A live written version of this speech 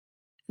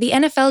The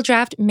NFL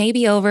draft may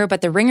be over, but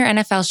the Ringer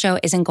NFL show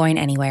isn't going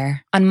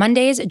anywhere. On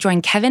Mondays,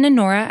 join Kevin and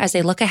Nora as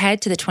they look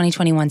ahead to the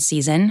 2021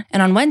 season.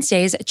 And on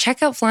Wednesdays,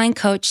 check out Flying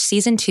Coach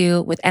Season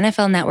 2 with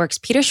NFL Network's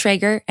Peter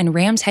Schrager and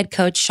Rams head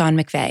coach Sean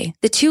McVay.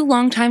 The two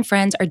longtime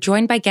friends are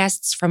joined by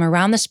guests from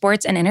around the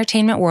sports and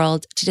entertainment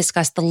world to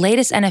discuss the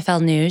latest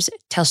NFL news,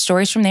 tell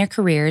stories from their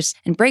careers,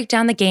 and break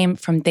down the game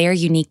from their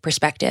unique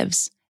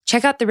perspectives.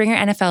 Check out the Ringer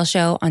NFL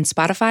show on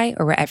Spotify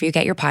or wherever you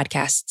get your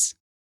podcasts.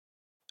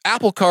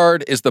 Apple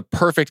Card is the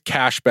perfect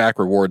cashback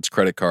rewards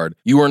credit card.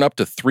 You earn up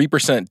to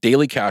 3%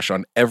 daily cash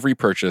on every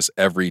purchase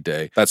every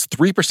day. That's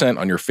 3%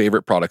 on your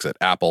favorite products at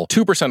Apple,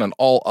 2% on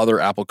all other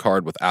Apple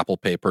Card with Apple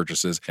Pay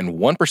purchases, and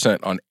 1%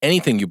 on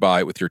anything you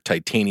buy with your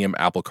titanium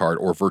Apple Card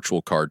or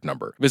virtual card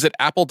number. Visit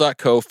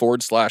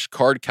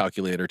apple.co/card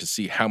calculator to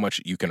see how much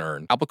you can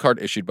earn. Apple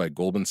Card issued by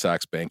Goldman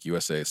Sachs Bank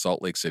USA,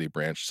 Salt Lake City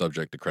branch,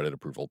 subject to credit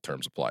approval.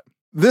 Terms apply.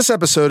 This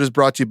episode is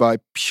brought to you by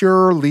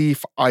Pure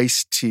Leaf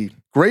Iced Tea.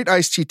 Great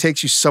iced tea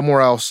takes you somewhere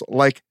else,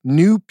 like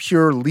new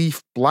Pure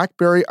Leaf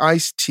Blackberry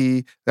Iced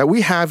Tea that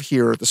we have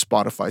here at the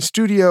Spotify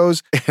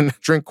studios and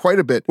drink quite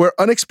a bit, where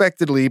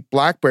unexpectedly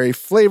blackberry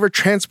flavor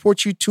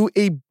transports you to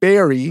a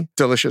berry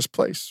delicious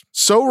place.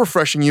 So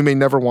refreshing you may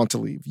never want to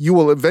leave. You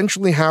will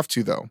eventually have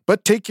to, though.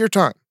 But take your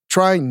time.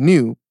 Try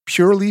new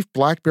Pure Leaf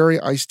Blackberry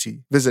Iced Tea.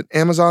 Visit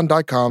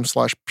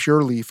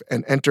Amazon.com/PureLeaf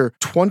and enter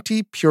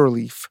 20 Pure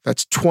Leaf.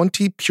 That's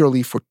 20 Pure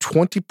Leaf for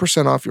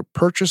 20% off your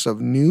purchase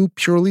of new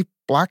Pure Leaf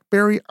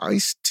Blackberry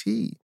Iced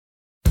Tea.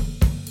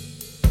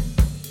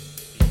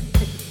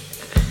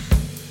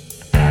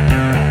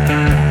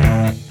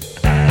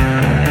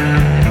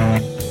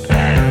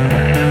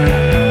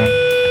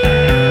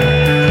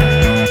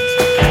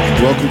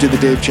 Welcome to the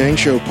Dave Chang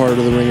Show, part of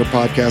the Ringer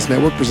Podcast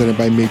Network, presented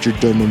by Major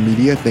Domo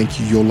Media. Thank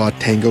you, Yola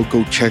Tango.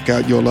 Go check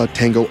out Yola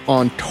Tango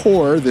on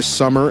tour this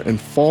summer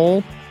and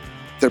fall.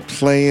 They're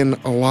playing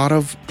a lot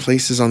of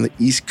places on the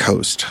East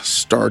Coast,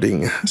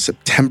 starting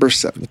September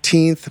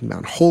 17th,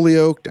 Mount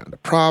Holyoke, down to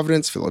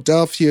Providence,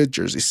 Philadelphia,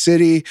 Jersey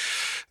City,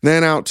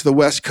 then out to the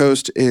West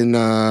Coast in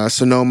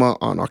Sonoma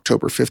on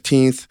October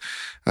 15th,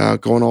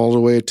 going all the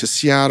way to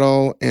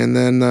Seattle, and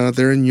then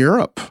they're in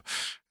Europe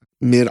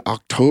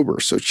mid-October,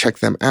 so check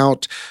them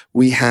out.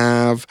 We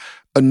have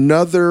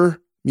another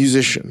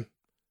musician.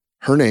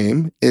 Her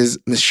name is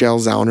Michelle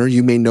Zauner.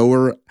 You may know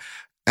her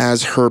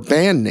as her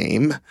band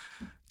name,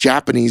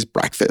 Japanese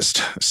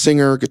Breakfast,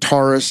 singer,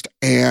 guitarist,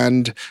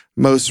 and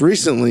most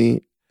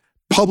recently,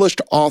 published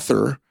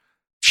author.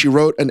 She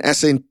wrote an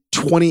essay in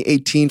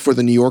 2018 for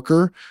The New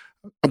Yorker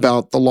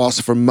about the loss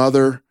of her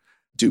mother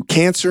due to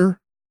cancer.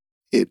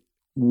 It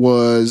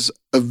was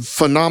a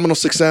phenomenal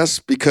success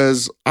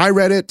because I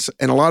read it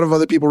and a lot of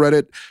other people read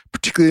it,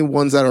 particularly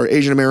ones that are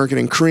Asian American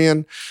and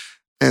Korean,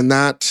 and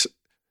that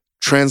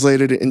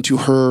translated into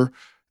her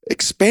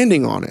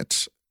expanding on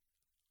it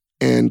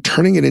and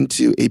turning it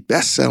into a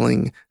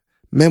best-selling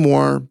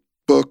memoir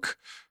book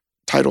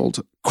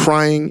titled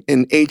Crying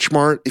in H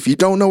Mart. If you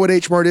don't know what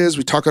H Mart is,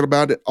 we talk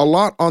about it a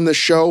lot on this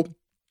show.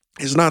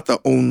 It's not the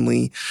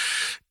only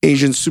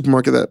Asian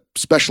supermarket that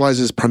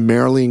specializes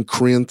primarily in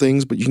Korean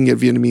things, but you can get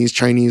Vietnamese,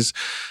 Chinese,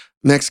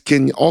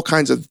 Mexican, all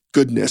kinds of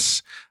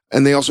goodness.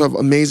 And they also have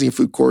amazing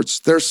food courts.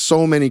 There's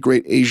so many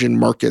great Asian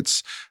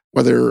markets,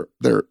 whether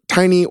they're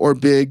tiny or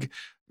big.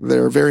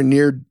 They're very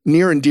near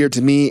and dear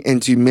to me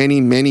and to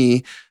many,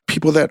 many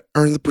people that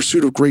are in the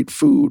pursuit of great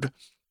food.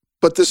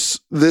 But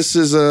this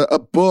is a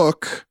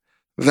book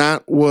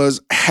that was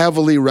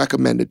heavily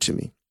recommended to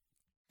me.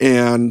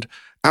 And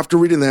after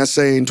reading the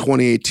essay in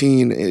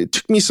 2018, it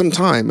took me some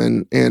time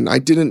and I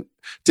didn't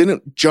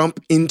jump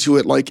into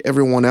it like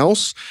everyone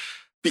else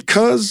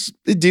because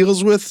it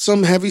deals with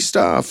some heavy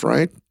stuff,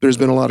 right? There's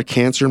been a lot of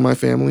cancer in my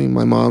family.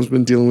 My mom's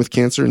been dealing with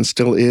cancer and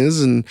still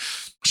is. And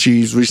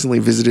she's recently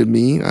visited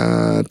me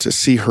to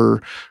see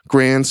her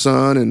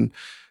grandson. And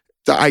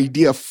the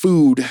idea of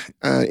food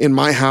in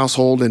my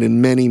household and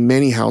in many,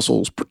 many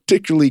households,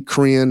 particularly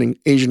Korean and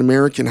Asian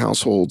American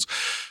households,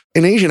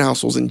 and Asian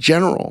households in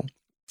general,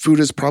 food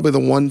is probably the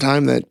one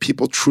time that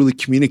people truly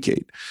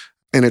communicate.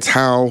 And it's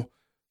how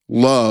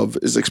love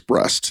is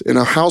expressed. In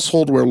a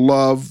household where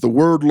the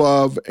word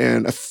love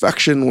and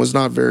affection was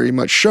not very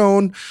much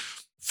shown,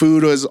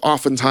 food was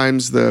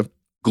oftentimes the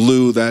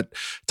glue that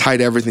tied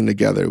everything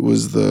together. It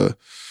was the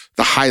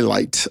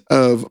highlight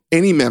of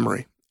any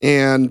memory.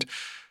 And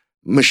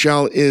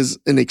Michelle is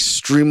an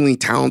extremely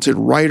talented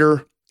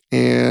writer,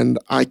 and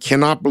I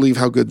cannot believe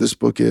how good this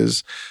book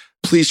is.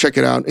 Please check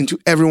it out. And to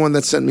everyone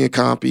that sent me a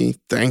copy,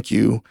 thank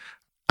you.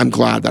 I'm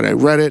glad that I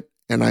read it,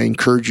 and I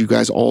encourage you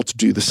guys all to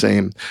do the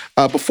same.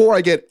 Before I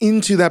get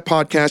into that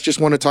podcast,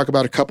 just want to talk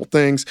about a couple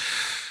things.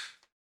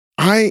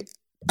 I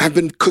have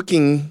been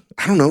cooking,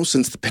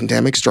 since the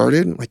pandemic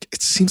started. Like,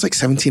 it seems like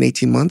 17,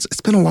 18 months.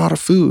 It's been a lot of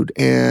food.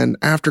 And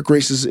after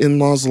Grace's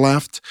in-laws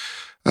left,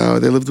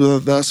 they lived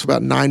with us for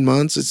about 9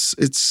 months.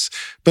 It's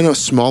been a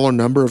smaller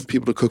number of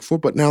people to cook for.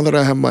 But now that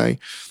I have my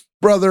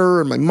brother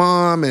and my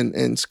mom and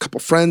a couple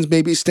friends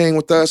maybe staying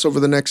with us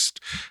over the next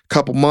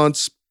couple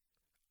months,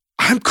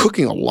 I'm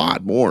cooking a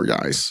lot more,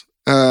 guys.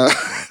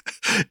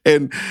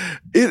 And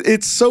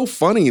it's so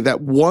funny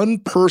that one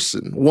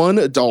person, one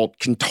adult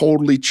can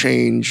totally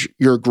change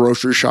your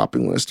grocery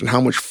shopping list and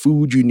how much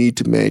food you need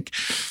to make.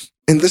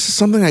 And this is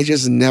something I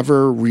just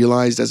never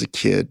realized as a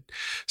kid.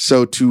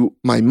 So to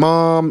my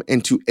mom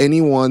and to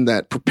anyone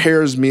that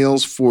prepares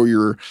meals for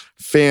your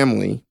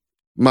family,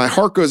 my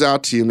heart goes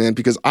out to you, man,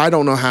 because I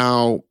don't know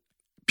how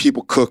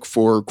people cook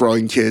for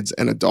growing kids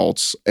and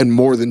adults and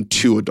more than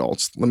 2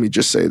 adults. Let me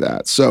just say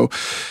that. So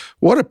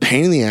what a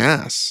pain in the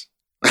ass.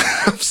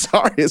 I'm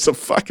sorry, it's a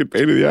fucking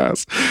pain in the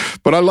ass.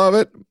 But I love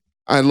it.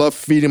 I love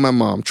feeding my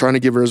mom, trying to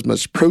give her as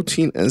much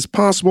protein as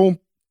possible.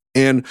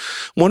 And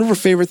one of her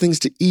favorite things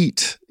to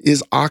eat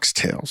is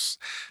oxtails.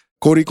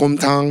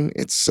 Korikomtang,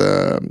 it's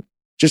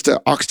just an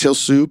oxtail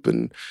soup.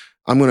 And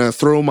I'm going to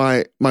throw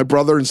my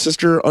brother and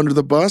sister under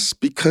the bus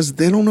because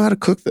they don't know how to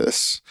cook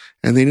this.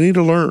 And they need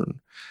to learn.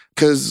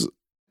 Because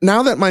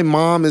now that my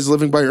mom is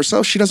living by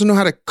herself, she doesn't know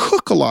how to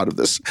cook a lot of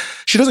this.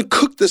 She doesn't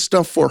cook this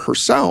stuff for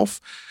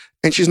herself.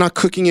 And she's not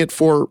cooking it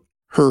for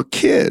her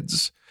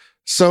kids.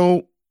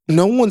 So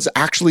no one's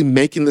actually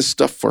making this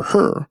stuff for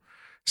her.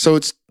 So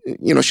it's,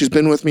 she's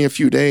been with me a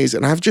few days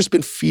and I've just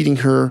been feeding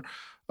her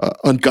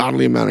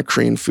ungodly amount of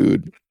Korean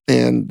food.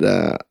 And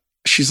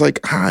she's like,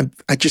 I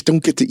just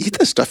don't get to eat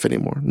this stuff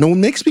anymore. No one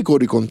makes me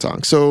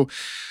gorygontang. So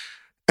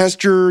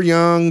Esther,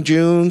 Young,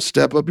 June,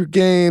 step up your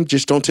game.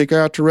 Just don't take her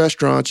out to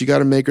restaurants. You got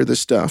to make her this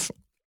stuff.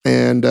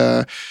 And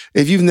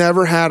if you've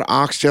never had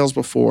oxtails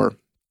before,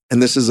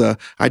 and this is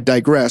I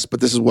digress,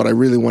 but this is what I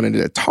really wanted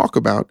to talk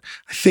about.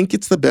 I think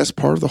it's the best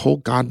part of the whole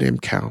goddamn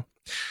cow.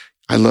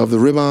 I love the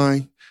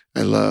ribeye.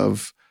 I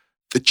love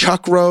the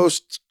chuck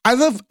roast. I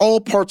love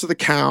all parts of the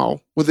cow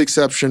with the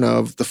exception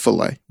of the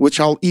fillet, which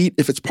I'll eat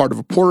if it's part of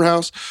a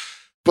porterhouse,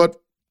 but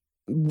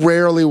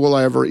rarely will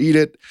I ever eat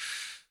it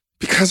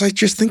because I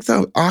just think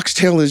the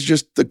oxtail is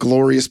just the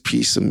glorious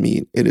piece of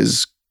meat. It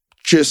is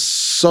just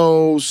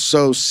so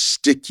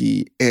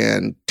sticky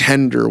and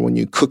tender when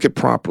you cook it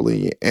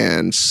properly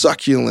and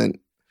succulent.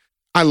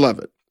 I love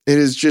it. It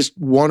is just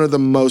one of the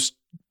most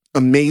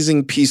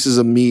amazing pieces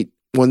of meat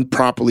when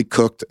properly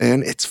cooked,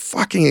 and it's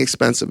fucking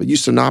expensive. It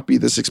used to not be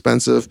this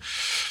expensive,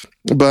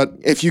 but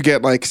if you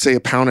get like, say,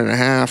 1.5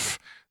 pounds,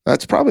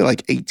 that's probably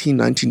like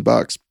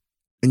 $18-19,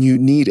 and you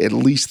need at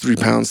least 3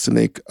 pounds to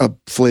make a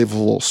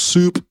flavorful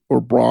soup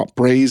or broth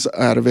braise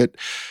out of it.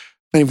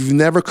 And if you've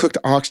never cooked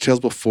oxtails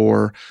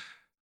before,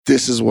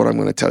 this is what I'm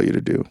going to tell you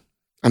to do.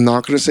 I'm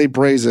not going to say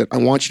braise it. I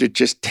want you to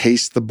just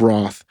taste the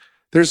broth.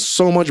 There's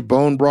so much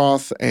bone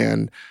broth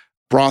and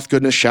broth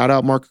goodness. Shout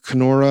out Mark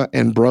Canora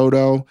and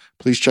Brodo.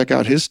 Please check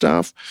out his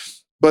stuff.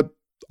 But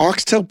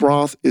oxtail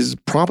broth is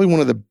probably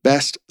one of the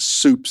best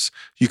soups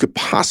you could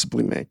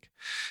possibly make.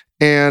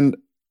 And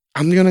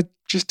I'm going to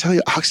just tell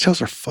you,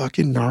 oxtails are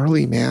fucking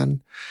gnarly,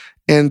 man.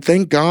 And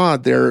thank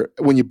God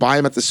when you buy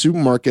them at the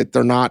supermarket,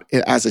 they're not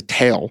as a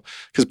tail.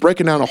 Because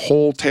breaking down a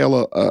whole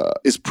tail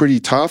is pretty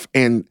tough,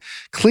 and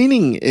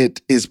cleaning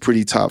it is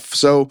pretty tough.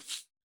 So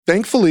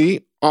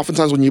thankfully,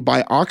 oftentimes when you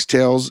buy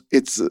oxtails,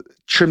 it's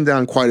trimmed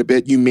down quite a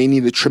bit. You may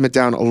need to trim it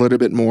down a little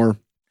bit more.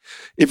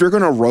 If you're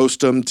going to roast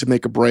them to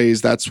make a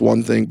braise, that's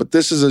one thing. But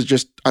this is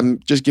I'm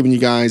just giving you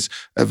guys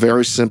a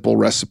very simple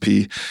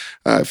recipe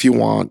if you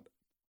want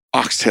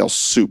oxtail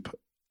soup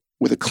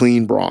with a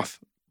clean broth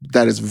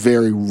that is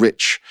very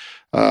rich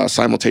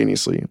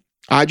simultaneously.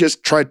 I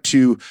just tried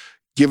to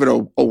give it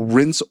a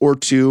rinse or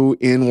two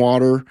in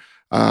water.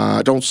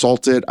 Don't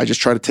salt it. I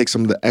just try to take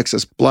some of the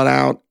excess blood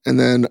out and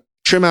then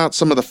trim out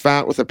some of the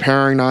fat with a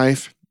paring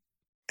knife.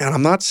 And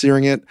I'm not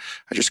searing it.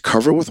 I just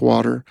cover it with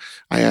water.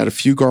 I add a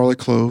few garlic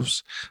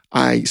cloves.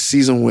 I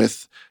season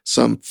with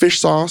some fish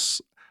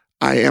sauce.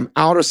 I am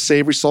out of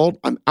savory salt.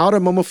 I'm out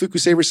of Momofuku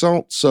savory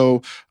salt.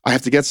 So I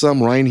have to get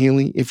some. Ryan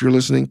Healy, if you're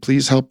listening,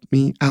 please help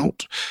me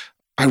out.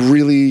 I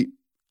really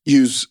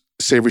use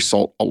savory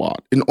salt a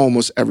lot in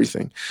almost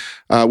everything.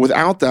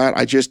 Without that,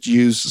 I just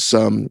use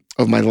some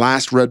of my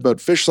last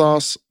Redbud fish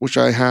sauce, which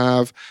I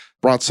have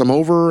brought some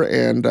over,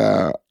 and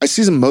I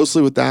season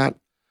mostly with that.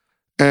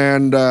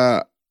 And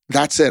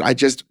that's it. I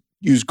just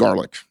use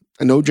garlic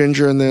and no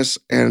ginger in this,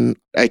 and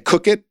I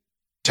cook it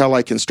till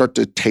I can start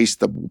to taste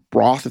the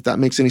broth, if that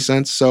makes any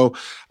sense. So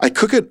I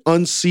cook it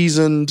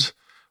unseasoned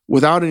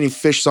without any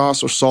fish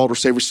sauce or salt or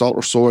savory salt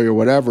or soy or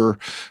whatever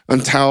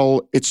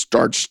until it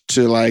starts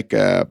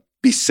to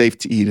be safe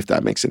to eat, if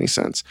that makes any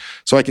sense.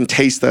 So I can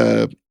taste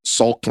the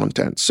salt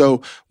content.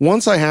 So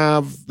once I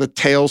have the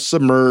tail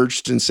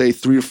submerged in, say,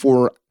 3 to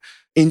 4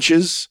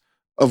 inches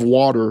of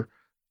water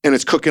and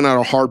it's cooking at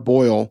a hard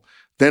boil,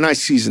 then I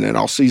season it.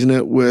 I'll season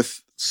it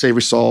with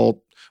savory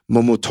salt,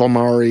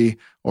 momotomari,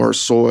 or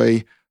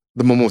soy.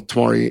 The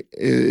momotomari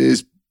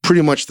is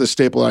pretty much the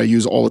staple that I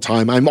use all the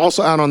time. I'm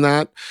also out on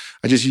that.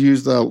 I just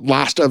use the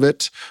last of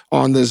it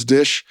on this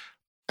dish.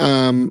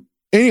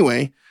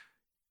 Anyway,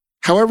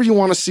 however you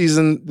want to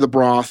season the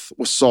broth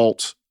with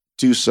salt,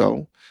 do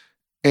so.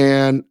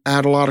 And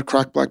add a lot of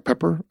cracked black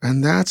pepper,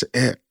 and that's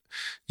it.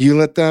 You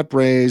let that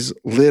braise,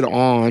 lid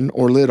on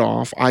or lid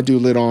off. I do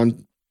lid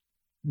on,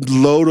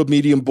 low to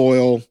medium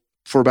boil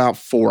for about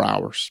 4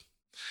 hours.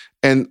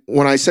 And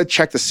when I said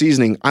check the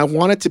seasoning, I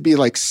want it to be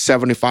like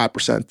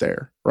 75%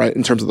 there, right?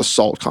 In terms of the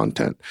salt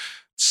content,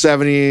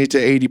 70 to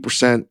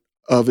 80%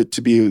 of it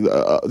to be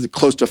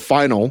close to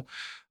final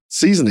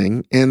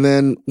seasoning. And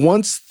then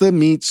once the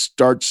meat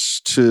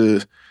starts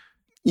to,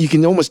 you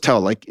can almost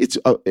tell like it's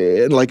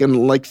like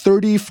in like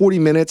 30, 40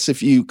 minutes,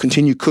 if you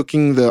continue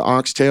cooking the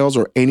oxtails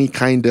or any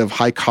kind of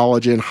high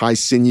collagen, high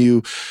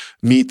sinew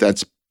meat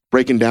that's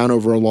breaking down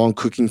over a long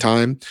cooking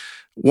time,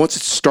 once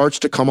it starts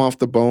to come off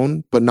the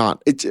bone, but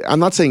I'm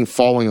not saying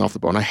falling off the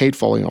bone. I hate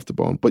falling off the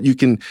bone, but you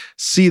can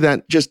see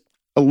that just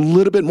a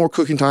little bit more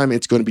cooking time,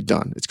 it's going to be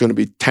done. It's going to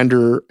be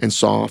tender and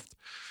soft.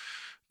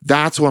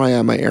 That's when I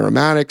add my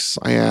aromatics.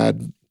 I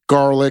add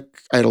garlic.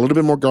 I add a little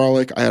bit more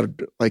garlic. I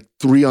add like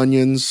 3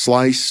 onions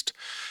sliced.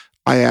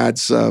 I add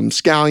some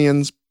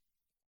scallions,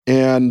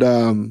 and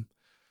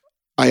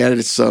I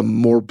added some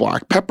more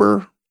black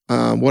pepper.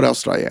 What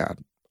else did I add?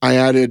 I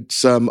added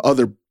some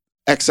other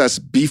excess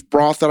beef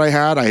broth that I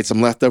had. I had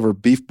some leftover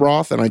beef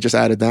broth, and I just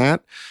added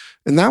that.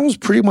 And that was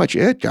pretty much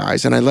it,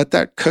 guys. And I let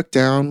that cook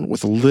down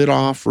with the lid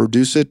off,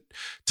 reduce it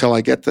till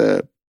I get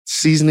the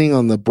seasoning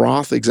on the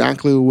broth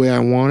exactly the way I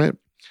want it.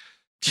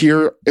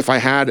 Here, if I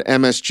had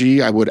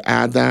MSG, I would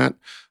add that.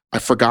 I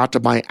forgot to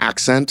buy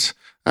Accent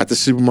at the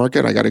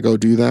supermarket. I got to go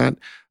do that.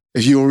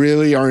 If you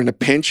really are in a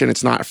pinch and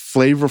it's not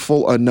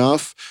flavorful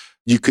enough,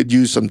 you could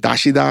use some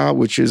dashida,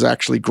 which is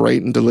actually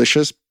great and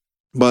delicious.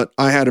 But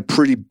I had a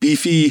pretty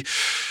beefy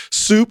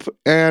soup,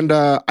 and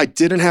I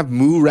didn't have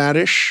moo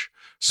radish,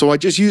 so I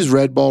just used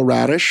red ball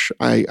radish.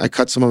 I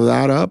cut some of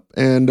that up,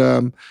 and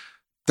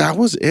that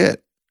was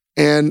it.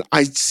 And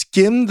I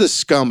skimmed the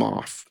scum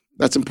off.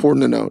 That's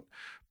important to note.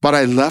 But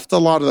I left a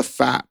lot of the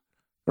fat,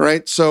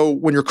 right? So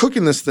when you're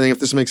cooking this thing, if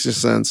this makes any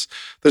sense,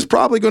 there's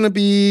probably going to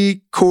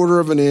be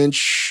 1/4 of an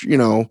inch,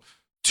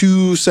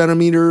 2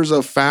 centimeters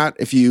of fat,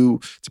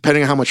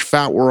 depending on how much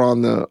fat we're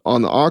on the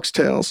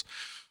oxtails.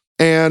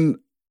 And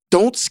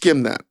don't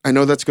skim that. I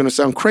know that's going to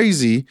sound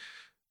crazy,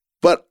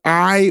 but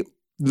I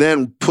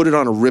then put it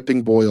on a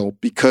ripping boil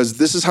because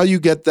this is how you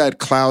get that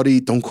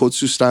cloudy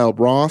tonkotsu style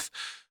broth,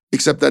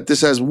 except that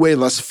this has way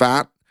less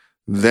fat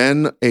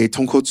than a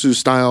tonkotsu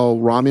style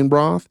ramen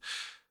broth.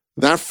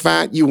 That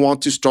fat you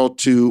want to start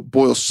to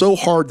boil so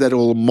hard that it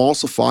will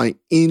emulsify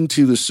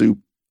into the soup.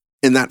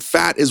 And that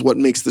fat is what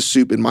makes the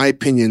soup, in my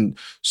opinion,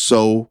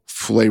 so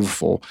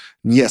flavorful.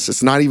 And yes,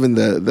 it's not even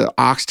the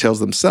oxtails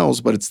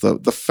themselves, but it's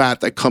the fat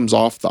that comes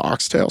off the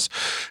oxtails.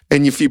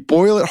 And if you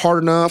boil it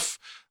hard enough,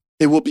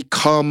 it will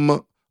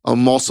become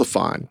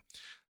emulsifying.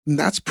 And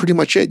that's pretty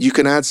much it. You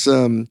can add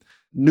some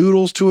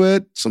noodles to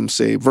it, some,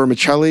 say,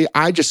 vermicelli.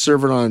 I just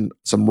serve it on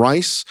some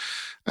rice,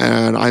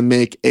 and I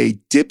make a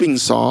dipping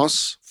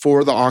sauce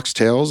for the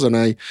oxtails. And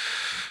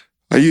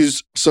I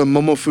use some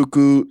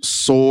Momofuku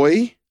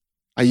soy.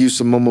 I use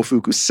some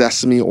Momofuku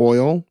sesame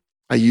oil.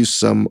 I use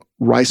some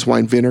rice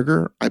wine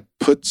vinegar. I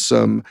put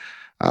some,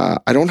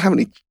 I don't have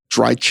any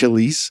dried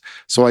chilies,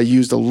 so I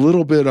used a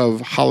little bit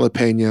of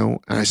jalapeno,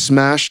 and I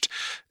smashed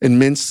and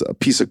minced a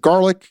piece of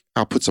garlic.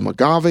 I'll put some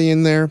agave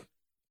in there,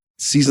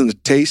 season the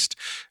taste,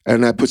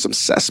 and I put some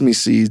sesame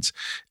seeds.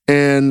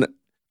 And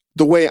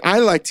the way I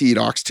like to eat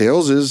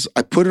oxtails is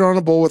I put it on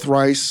a bowl with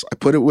rice, I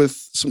put it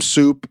with some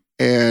soup,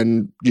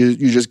 and you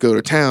just go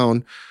to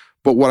town.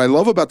 But what I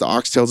love about the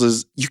oxtails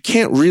is you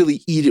can't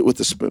really eat it with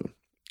a spoon.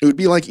 It would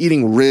be like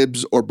eating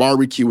ribs or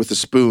barbecue with a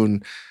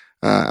spoon.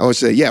 I always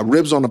say, yeah,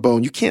 ribs on a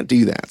bone. You can't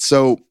do that.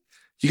 So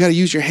you got to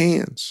use your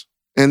hands.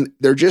 And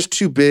they're just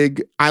too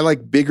big. I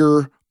like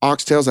bigger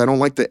oxtails. I don't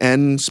like the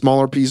end,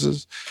 smaller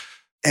pieces.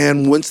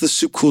 And once the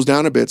soup cools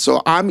down a bit,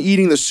 so I'm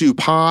eating the soup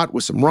hot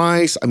with some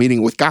rice. I'm eating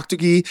it with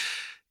gakdugi.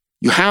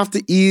 You have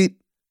to eat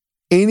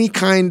any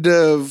kind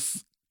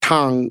of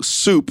tang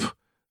soup,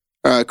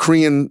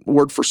 Korean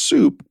word for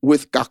soup,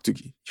 with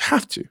gakdugi. You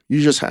have to.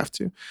 You just have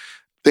to.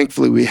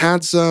 Thankfully, we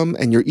had some,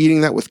 and you're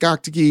eating that with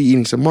gakdugi,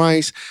 eating some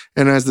rice.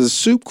 And as the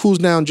soup cools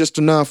down just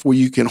enough where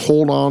you can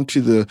hold on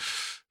to the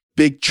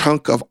big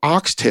chunk of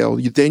oxtail,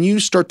 then you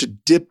start to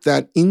dip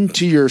that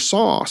into your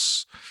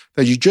sauce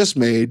that you just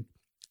made,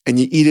 and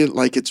you eat it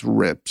like it's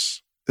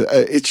ribs.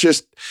 It's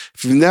just,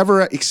 if you've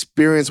never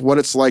experienced what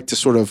it's like to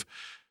sort of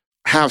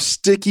have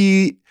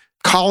sticky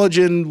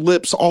collagen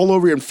lips all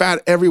over you and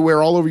fat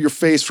everywhere, all over your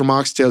face from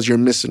oxtails, you're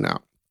missing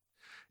out.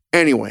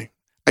 Anyway,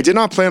 I did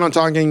not plan on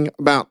talking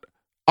about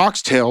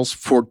oxtails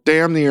for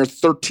damn near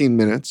 13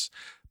 minutes,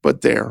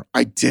 but there,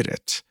 I did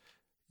it.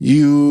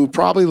 You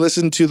probably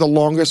listened to the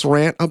longest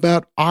rant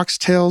about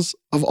oxtails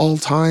of all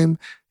time,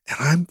 and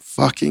I'm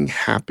fucking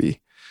happy.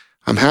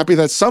 I'm happy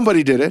that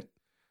somebody did it,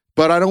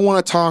 but I don't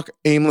want to talk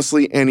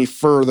aimlessly any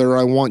further.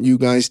 I want you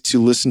guys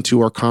to listen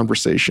to our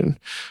conversation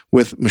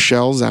with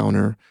Michelle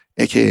Zauner,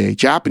 aka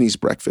Japanese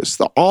Breakfast,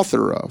 the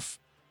author of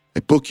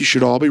a book you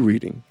should all be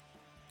reading,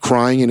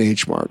 Crying in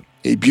H Mart.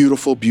 A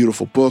beautiful,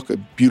 beautiful book, a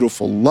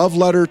beautiful love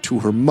letter to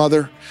her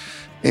mother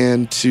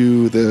and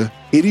to the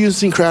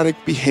idiosyncratic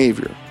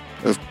behavior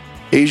of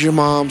Asian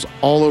moms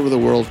all over the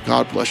world.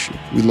 God bless you.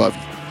 We love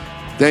you.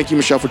 Thank you,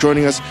 Michelle, for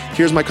joining us.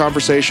 Here's my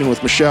conversation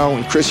with Michelle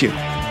and Chris Yoon.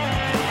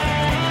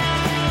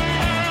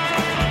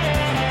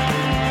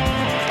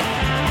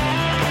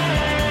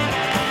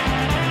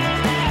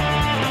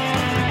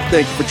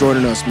 Thank you for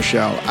joining us,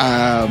 Michelle.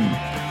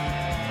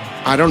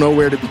 I don't know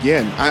where to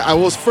begin. I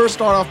will first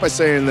start off by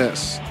saying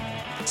this.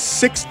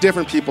 6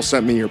 different people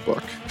sent me your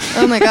book.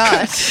 Oh my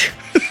gosh.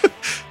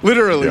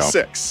 Literally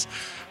 6.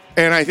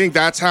 And I think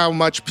that's how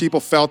much people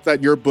felt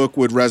that your book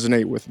would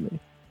resonate with me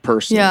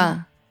personally.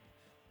 Yeah.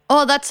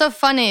 Oh, that's so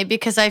funny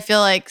because I feel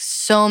like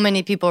so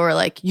many people were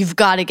like, you've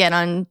got to get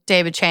on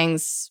David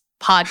Chang's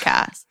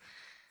podcast.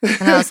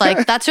 And I was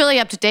like, that's really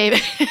up to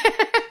David.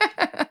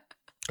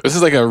 This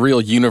is like a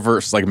real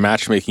universe, like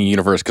matchmaking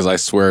universe, because I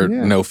swear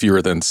no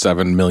fewer than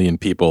 7 million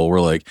people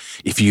were like,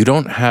 if you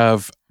don't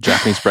have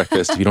Japanese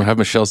breakfast, if you don't have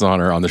Michelle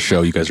Zauner on the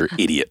show, you guys are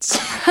idiots.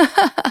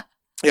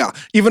 Yeah.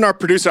 Even our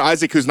producer,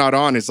 Isaac, who's not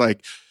on, is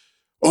like,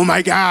 oh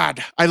my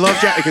God, I love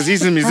Jack, because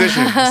he's a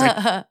musician. He's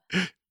like,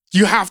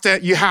 you have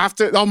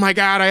to, oh my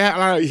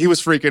God, he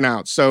was freaking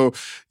out. So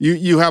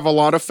you have a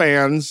lot of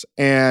fans,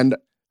 and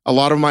a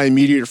lot of my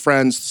immediate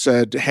friends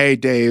said, hey,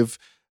 Dave,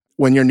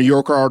 when your New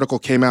Yorker article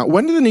came out,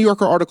 when did the New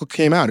Yorker article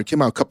came out? It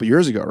came out a couple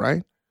years ago,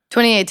 right?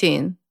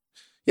 2018.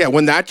 Yeah,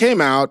 when that came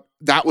out,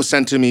 that was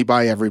sent to me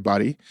by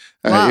everybody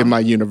in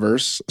my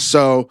universe.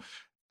 So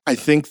I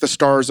think the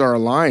stars are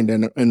aligned,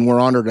 and we're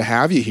honored to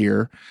have you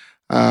here.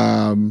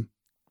 I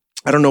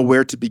don't know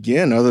where to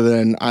begin other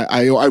than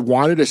I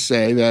wanted to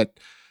say that,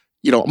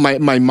 you know,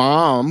 my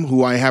mom,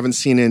 who I haven't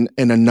seen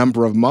in a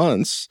number of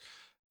months,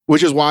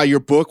 which is why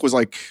your book was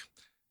like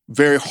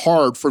very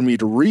hard for me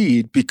to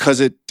read, because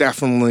it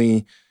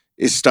definitely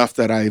is stuff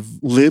that I've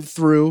lived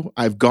through,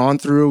 I've gone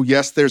through.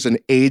 Yes, there's an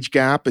age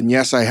gap, and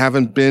yes, I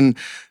haven't been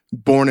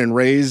born and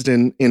raised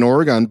in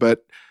Oregon,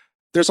 but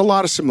there's a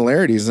lot of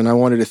similarities, and I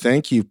wanted to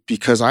thank you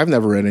because I've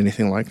never read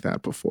anything like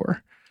that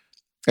before,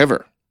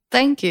 ever.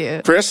 Thank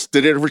you. Chris,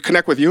 did it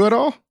connect with you at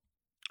all?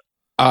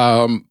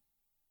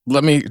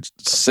 Let me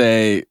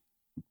say,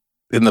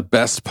 in the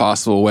best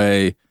possible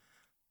way,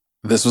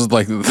 this was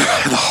like the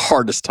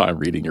hardest time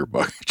reading your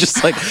book.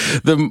 Just like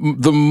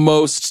the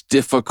most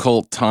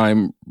difficult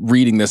time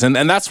reading this. And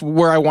that's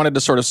where I wanted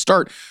to sort of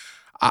start.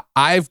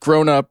 I've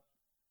grown up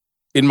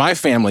in my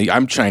family,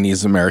 I'm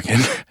Chinese American,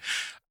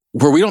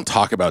 where we don't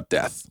talk about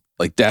death.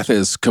 Like, death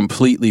is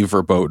completely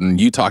verboten.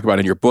 You talk about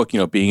in your book, you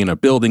know, being in a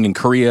building in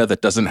Korea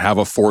that doesn't have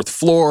a 4th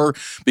floor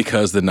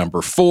because the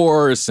number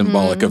 4 is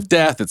symbolic of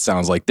death. It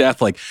sounds like death.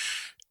 Like,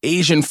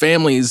 Asian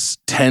families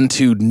tend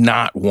to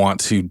not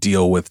want to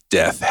deal with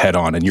death head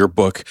on. And your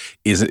book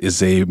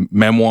is a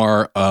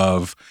memoir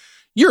of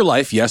your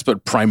life, yes,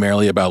 but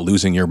primarily about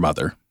losing your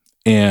mother.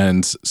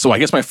 And so I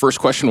guess my first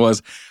question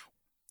was,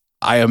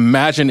 I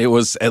imagine it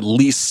was at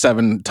least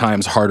 7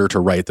 times harder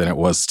to write than it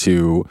was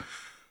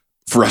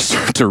for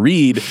us to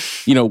read.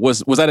 You know,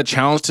 was that a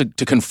challenge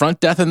to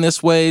confront death in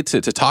this way,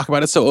 to talk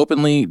about it so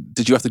openly?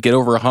 Did you have to get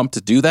over a hump to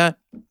do that?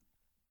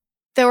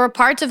 There were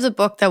parts of the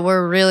book that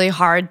were really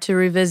hard to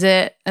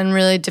revisit and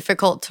really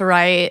difficult to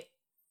write,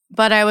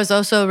 but I was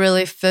also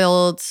really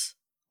filled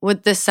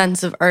with this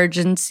sense of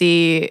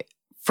urgency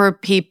for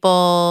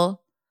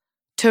people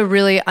to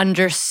really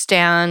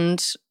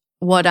understand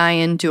what I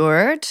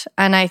endured.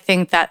 And I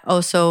think that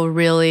also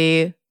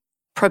really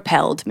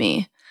propelled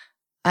me.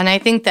 And I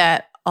think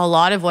that a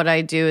lot of what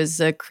I do as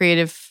a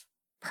creative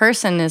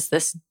person is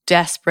this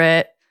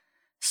desperate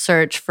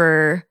search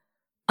for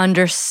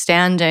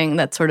understanding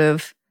that sort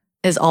of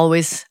is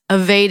always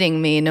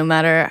evading me, no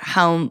matter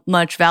how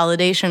much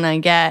validation I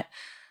get.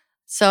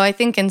 So I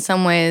think in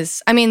some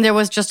ways, I mean, there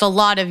was just a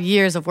lot of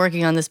years of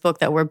working on this book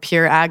that were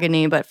pure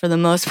agony, but for the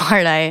most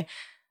part, I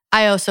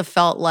also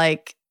felt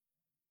like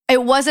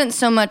it wasn't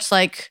so much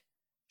like,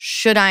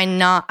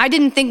 I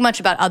didn't think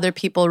much about other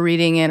people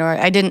reading it, or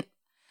I didn't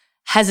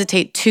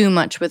hesitate too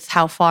much with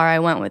how far I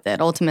went with it.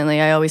 Ultimately,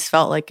 I always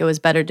felt like it was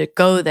better to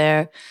go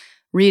there,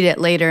 read it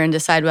later, and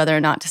decide whether or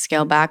not to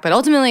scale back. But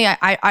ultimately,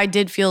 I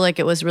did feel like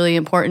it was really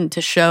important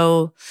to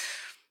show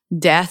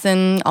death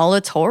and all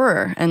its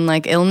horror, and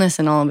like illness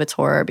and all of its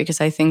horror,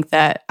 because I think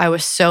that I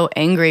was so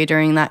angry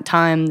during that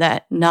time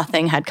that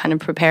nothing had kind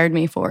of prepared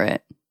me for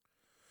it.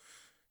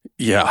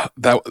 Yeah,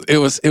 it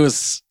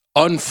was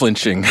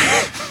unflinching,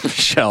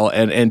 Michelle,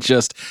 and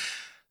just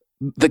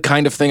the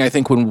kind of thing I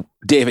think when,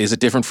 Dave, is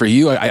it different for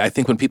you? I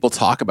think when people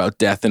talk about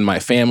death in my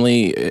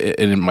family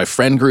and in my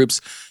friend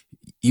groups,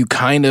 you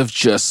kind of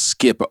just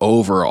skip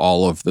over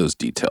all of those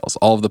details,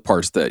 all of the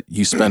parts that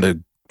you spend a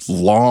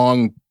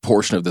long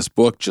portion of this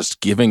book just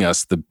giving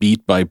us the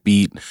beat by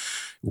beat,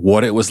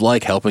 what it was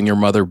like helping your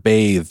mother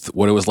bathe,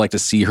 what it was like to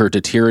see her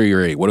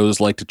deteriorate, what it was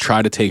like to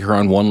try to take her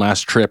on one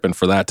last trip and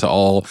for that to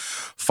all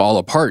fall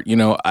apart. You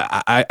know,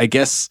 I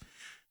guess,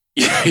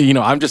 you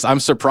know, I'm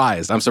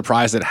surprised. I'm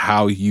surprised at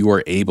how you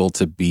are able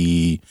to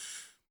be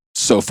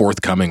so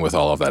forthcoming with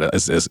all of that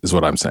is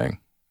what I'm saying.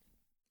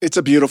 It's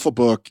a beautiful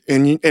book.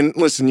 And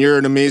listen, you're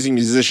an amazing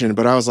musician,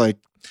 but I was like,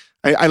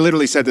 I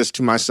literally said this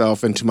to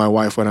myself and to my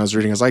wife when I was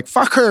reading. I was like,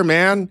 fuck her,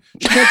 man.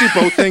 She can't do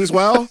both things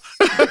well.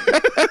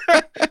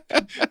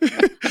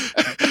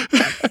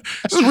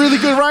 This is really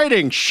good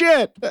writing.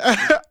 Shit.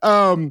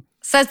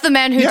 Says the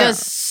man who does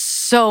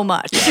so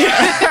much.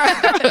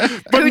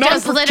 But who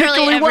does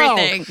literally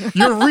everything. Well.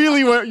 You're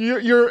really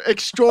you're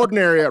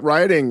extraordinary at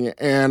writing,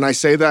 and I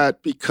say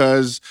that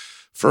because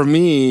for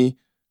me,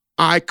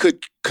 I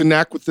could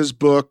connect with this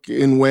book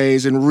in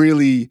ways and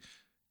really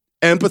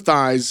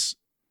empathize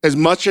as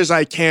much as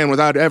I can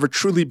without ever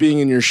truly being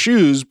in your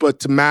shoes, but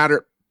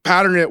to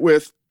pattern it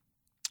with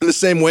in the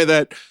same way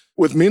that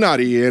with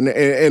Minari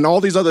and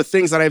all these other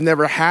things that I've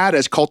never had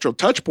as cultural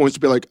touch points to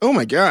be like, oh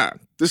my God,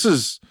 this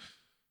is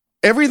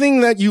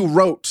everything that you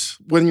wrote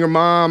when your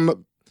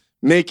mom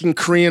making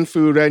Korean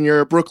food in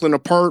your Brooklyn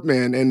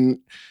apartment and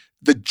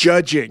the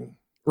judging,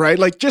 right?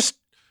 Like just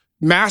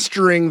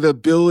mastering the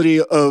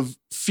ability of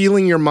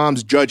feeling your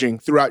mom's judging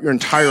throughout your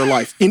entire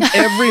life in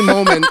every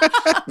moment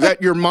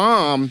that your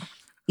mom,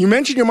 you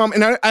mentioned your mom,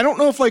 and I don't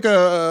know if like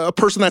a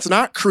person that's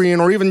not Korean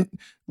or even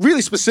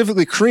really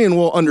specifically Korean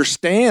will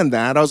understand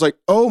that. I was like,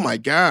 oh my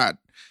God,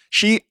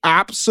 she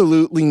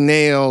absolutely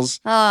nails.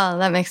 Oh,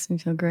 that makes me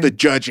feel great. The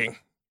judging.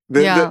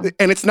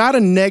 And it's not a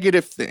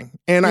negative thing.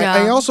 And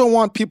I also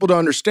want people to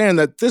understand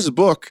that this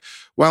book,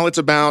 while it's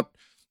about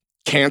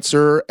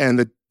cancer and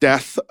the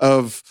death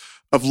of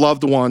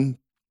loved one,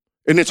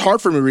 and it's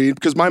hard for me to read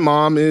because my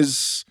mom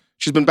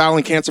she's been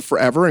battling cancer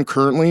forever, and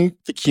currently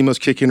the chemo's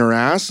kicking her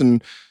ass.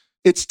 And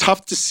it's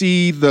tough to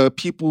see the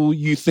people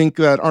you think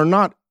that are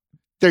not,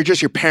 they're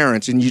just your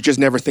parents, and you just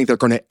never think they're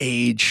going to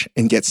age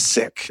and get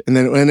sick. And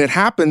then when it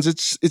happens,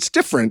 it's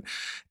different.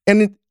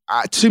 And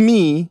to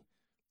me,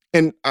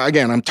 and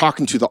again, I'm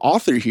talking to the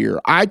author here,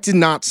 I did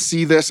not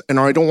see this, and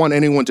I don't want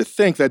anyone to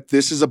think that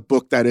this is a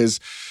book that is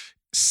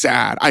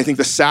sad. I think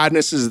the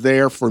sadness is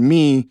there for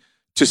me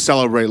to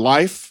celebrate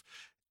life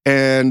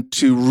and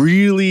to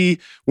really,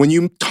 when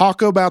you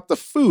talk about the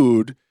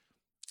food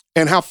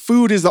and how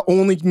food is the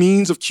only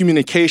means of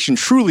communication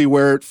truly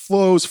where it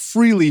flows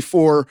freely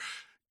for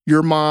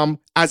your mom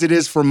as it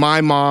is for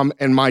my mom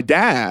and my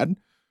dad,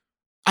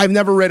 I've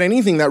never read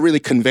anything that really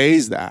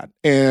conveys that.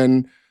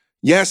 And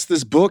yes,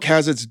 this book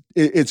has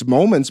its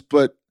moments,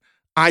 but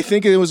I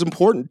think it was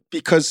important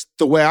because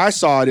the way I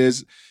saw it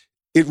is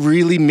it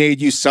really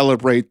made you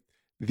celebrate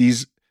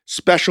these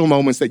special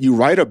moments that you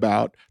write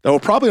about that were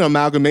probably an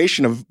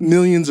amalgamation of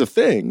millions of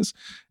things.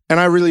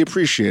 And I really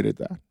appreciated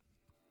that.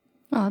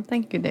 Oh,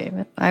 thank you,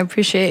 David. I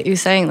appreciate you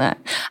saying that.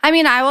 I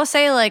mean, I will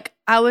say, like,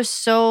 I was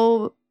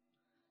so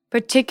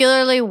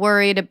particularly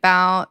worried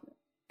about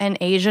an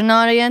Asian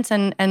audience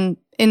and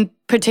in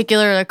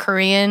particular a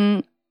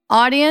Korean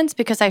audience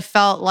because I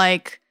felt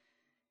like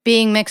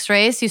being mixed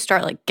race, you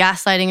start like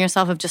gaslighting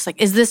yourself of just like,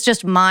 is this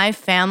just my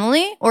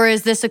family or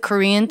is this a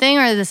Korean thing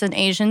or is this an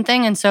Asian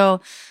thing? And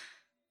so,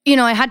 you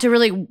know, I had to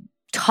really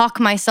talk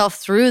myself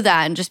through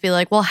that and just be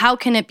like, well, how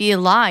can it be a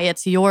lie?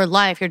 It's your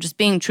life. You're just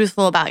being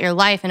truthful about your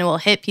life and it will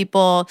hit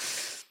people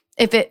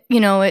if it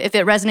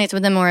resonates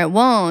with them or it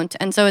won't.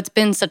 And so it's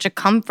been such a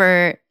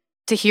comfort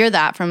to hear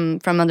that from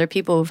other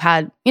people who've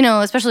had, you know,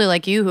 especially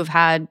like you who've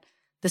had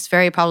this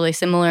very probably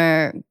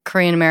similar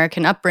Korean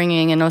American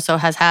upbringing and also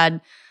has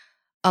had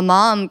a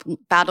mom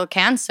battle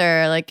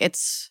cancer. Like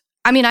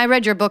I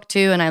read your book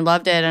too and I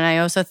loved it. And I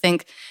also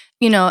think,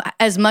 you know,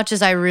 as much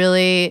as I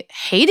really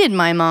hated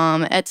my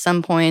mom at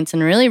some points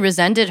and really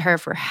resented her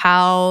for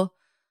how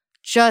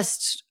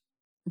just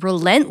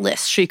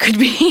relentless she could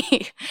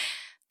be,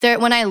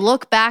 when I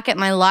look back at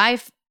my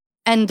life,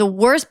 and the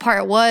worst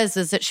part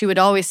is that she would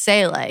always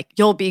say like,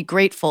 you'll be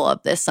grateful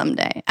of this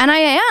someday. And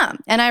I am.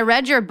 And I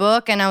read your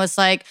book and I was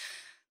like,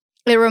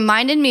 it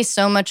reminded me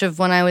so much of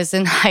when I was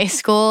in high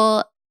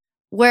school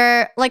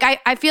where like,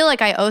 I feel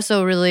like I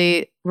also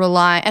really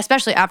rely,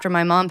 especially after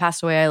my mom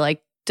passed away, I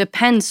like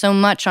depend so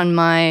much on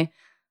my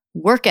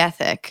work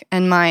ethic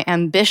and my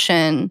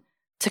ambition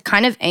to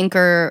kind of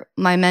anchor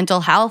my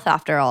mental health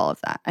after all of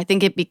that. I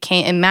think it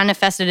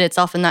manifested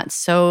itself in that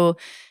so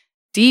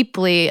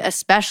deeply,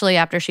 especially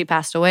after she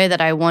passed away,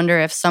 that I wonder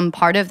if some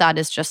part of that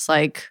is just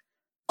like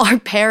our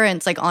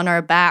parents like on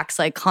our backs,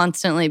 like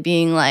constantly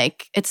being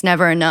like, it's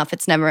never enough,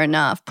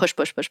 push,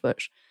 push, push,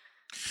 push.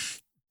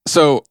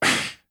 So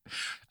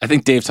I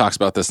think Dave talks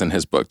about this in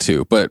his book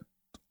too, but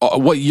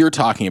what you're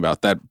talking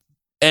about, that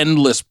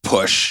endless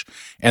push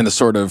and the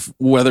sort of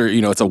whether,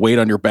 you know, it's a weight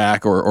on your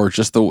back or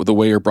just the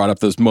way you're brought up,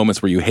 those moments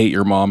where you hate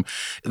your mom,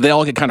 they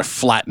all get kind of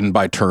flattened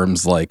by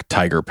terms like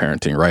tiger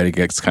parenting, right? It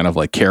gets kind of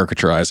like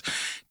caricaturized.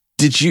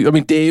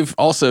 Dave,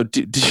 also,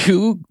 did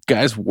you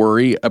guys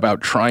worry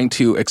about trying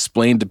to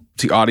explain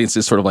to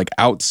audiences sort of like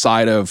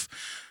outside of,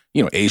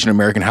 you know, Asian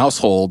American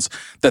households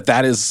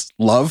that is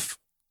love?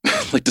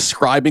 Like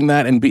describing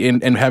that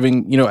and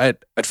having, you know,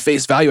 at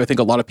face value, I think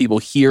a lot of people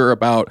hear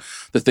about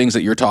the things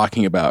that you're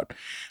talking about.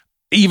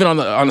 Even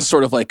on a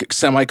sort of like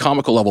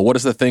semi-comical level, what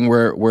is the thing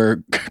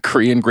where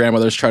Korean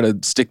grandmothers try to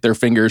stick their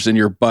fingers in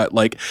your butt?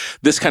 Like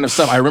this kind of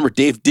stuff. I remember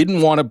Dave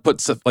didn't want to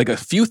put like a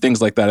few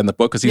things like that in the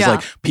book because he's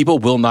like, people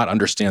will not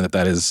understand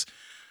that is,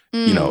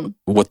 you know,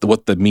 what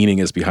the meaning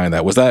is behind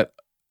that. Was that,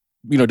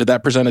 you know, did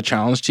that present a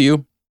challenge to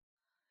you?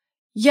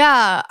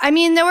 Yeah. I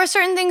mean, there were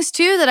certain things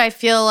too that I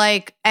feel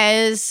like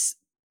as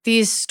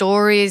these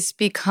stories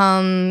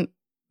become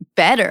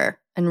better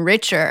and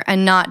richer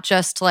and not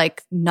just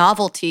like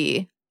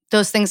novelty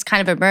those things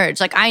kind of emerged.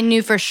 Like I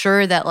knew for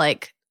sure that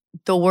like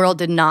the world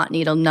did not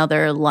need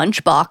another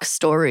lunchbox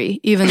story,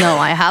 even though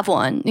I have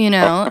one, you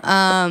know?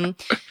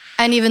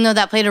 And even though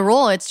that played a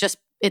role,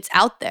 it's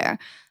out there.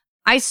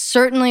 I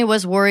certainly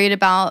was worried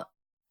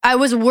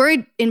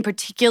in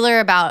particular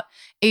about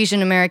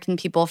Asian American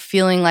people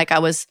feeling like I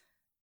was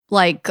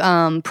like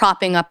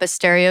propping up a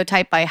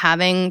stereotype by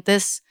having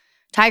this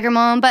tiger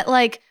mom. But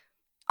like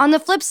on the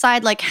flip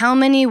side, like how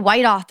many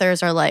white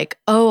authors are like,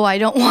 oh, I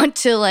don't want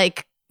to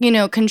like, you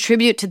know,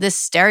 contribute to this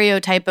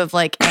stereotype of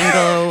like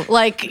Anglo,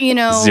 like, you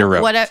know,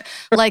 Zero. whatever,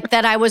 like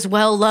that I was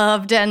well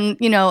loved and,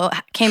 you know,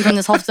 came from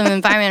this wholesome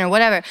environment or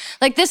whatever.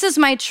 Like this is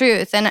my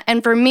truth.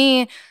 And for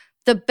me,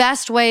 the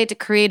best way to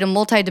create a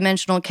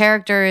multidimensional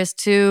character is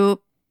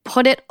to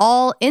put it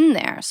all in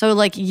there. So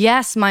like,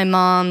 yes, my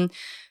mom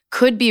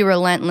could be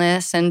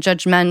relentless and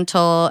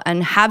judgmental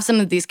and have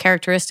some of these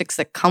characteristics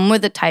that come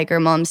with the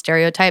tiger mom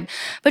stereotype,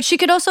 but she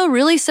could also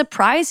really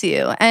surprise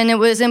you. And it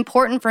was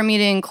important for me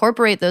to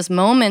incorporate those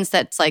moments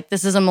that's like,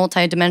 this is a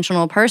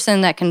multidimensional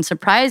person that can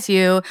surprise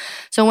you.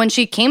 So when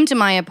she came to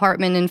my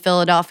apartment in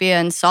Philadelphia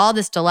and saw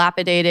this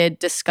dilapidated,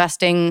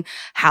 disgusting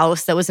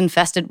house that was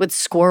infested with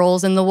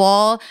squirrels in the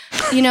wall,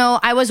 you know,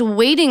 I was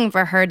waiting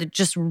for her to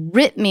just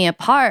rip me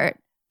apart.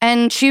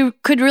 And she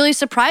could really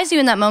surprise you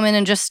in that moment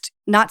and just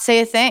not say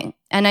a thing.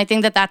 And I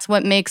think that that's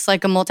what makes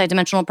like a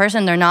multidimensional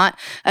person. They're not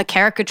a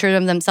caricature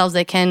of themselves.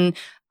 They can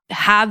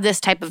have this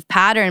type of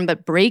pattern,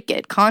 but break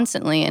it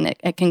constantly. And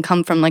it can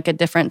come from like a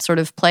different sort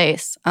of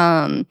place.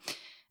 And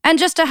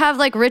just to have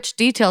like rich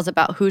details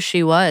about who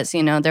she was,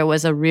 you know, there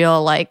was a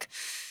real like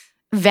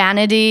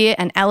vanity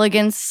and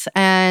elegance,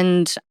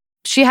 and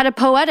she had a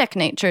poetic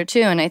nature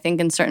too. And I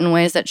think in certain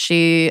ways that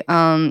she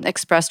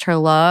expressed her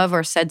love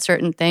or said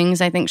certain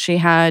things, I think she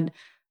had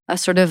a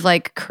sort of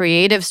like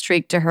creative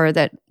streak to her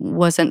that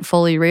wasn't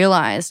fully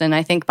realized. And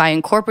I think by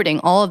incorporating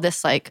all of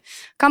this like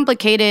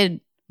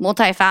complicated,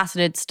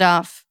 multifaceted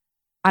stuff,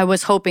 I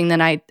was hoping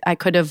that I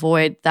could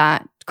avoid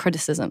that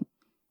criticism.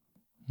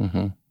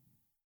 Mm-hmm.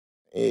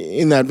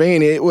 In that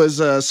vein, it was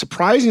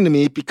surprising to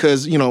me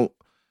because, you know,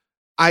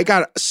 I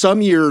got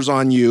some years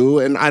on you,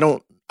 and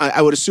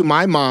I would assume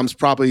my mom's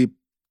probably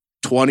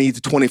 20 to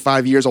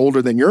 25 years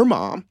older than your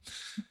mom.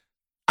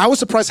 I was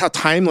surprised how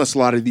timeless a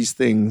lot of these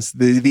things,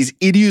 these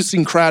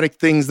idiosyncratic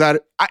things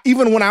that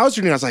even when I was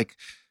reading, I was like,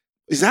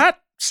 is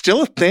that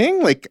still a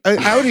thing? Like,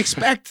 I would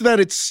expect that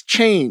it's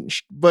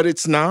changed, but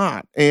it's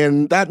not.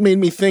 And that made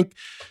me think,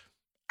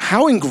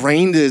 how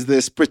ingrained is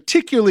this,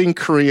 particularly in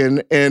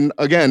Korean and,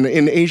 again,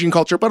 in Asian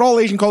culture, but all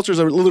Asian cultures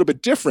are a little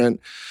bit different.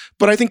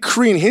 But I think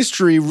Korean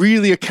history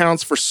really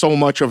accounts for so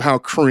much of how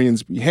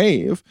Koreans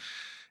behave.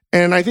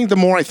 And I think the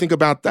more I think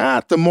about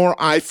that, the more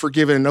I've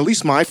forgiven, at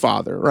least my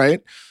father,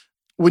 right?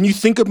 When you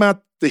think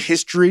about the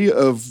history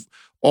of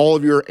all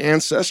of your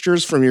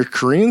ancestors from your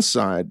Korean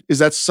side, is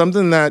that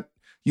something that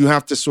you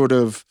have to sort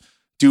of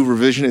do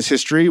revisionist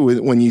history with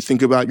when you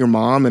think about your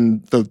mom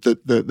and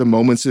the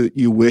moments that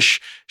you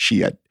wish she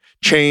had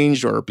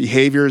changed or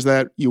behaviors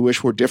that you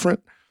wish were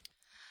different?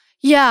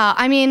 Yeah,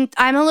 I mean,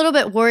 I'm a little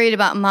bit worried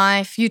about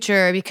my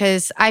future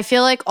because I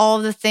feel like all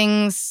of the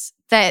things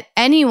that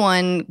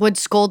anyone would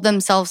scold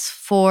themselves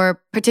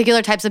for,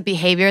 particular types of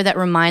behavior that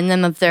remind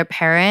them of their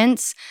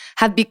parents,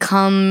 have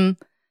become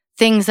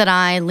things that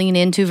I lean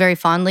into very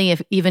fondly,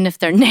 even if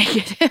they're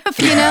negative.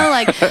 You know,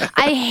 like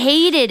I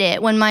hated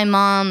it when my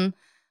mom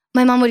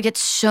would get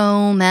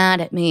so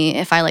mad at me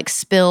if I like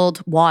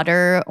spilled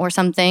water or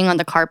something on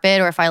the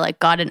carpet, or if I like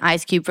got an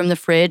ice cube from the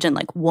fridge and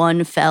like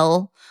one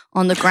fell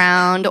on the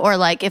ground, or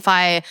like if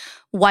I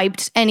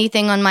wiped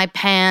anything on my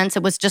pants.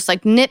 It was just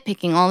like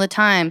nitpicking all the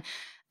time.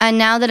 And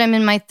now that I'm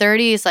in my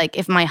 30s, like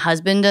if my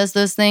husband does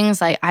those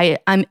things,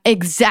 I'm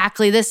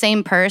exactly the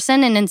same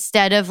person. And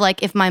instead of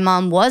like if my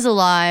mom was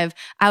alive,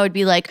 I would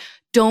be like,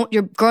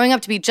 you're growing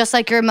up to be just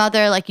like your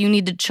mother, like you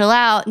need to chill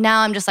out.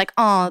 Now I'm just like,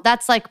 oh,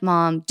 that's like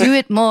mom, do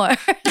it more.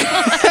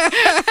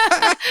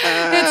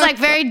 It's like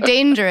very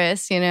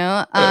dangerous, you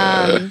know?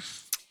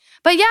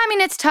 But yeah, I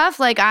mean, it's tough.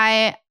 Like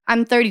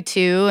I'm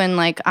 32 and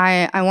like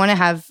I want to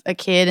have a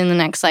kid in the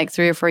next like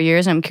 3 or 4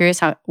 years. And I'm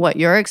curious what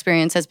your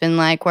experience has been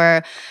like,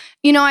 where,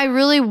 you know, I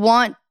really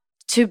want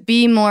to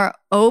be more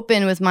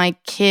open with my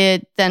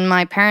kid than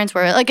my parents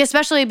were. Like,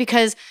 especially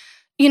because,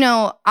 you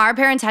know, our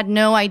parents had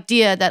no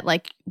idea that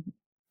like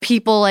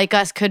people like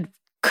us could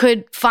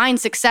find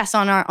success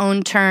on our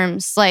own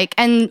terms. Like,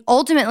 and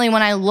ultimately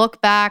when I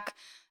look back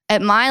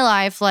at my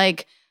life,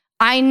 like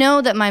I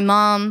know that my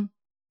mom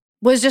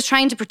was just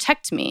trying to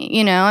protect me,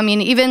 you know? I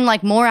mean, even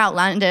like more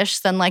outlandish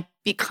than like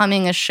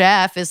becoming a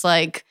chef is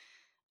like,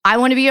 I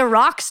want to be a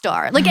rock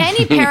star. Like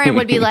any parent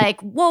would be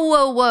like,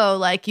 whoa,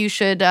 like you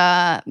should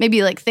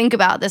maybe like think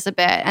about this a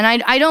bit. And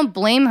I don't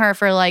blame her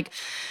for like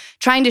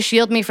trying to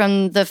shield me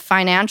from the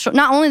financial,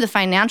 not only the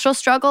financial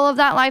struggle of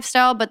that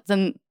lifestyle, but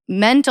the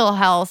mental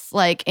health,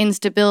 like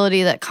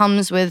instability that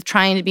comes with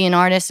trying to be an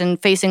artist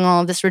and facing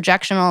all of this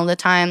rejection all the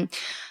time.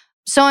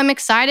 So I'm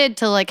excited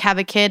to like have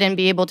a kid and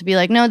be able to be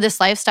like, no, this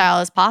lifestyle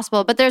is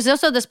possible. But there's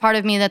also this part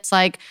of me that's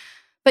like,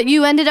 But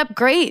you ended up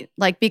great.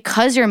 Like,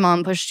 because your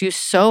mom pushed you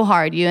so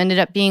hard, you ended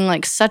up being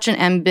like such an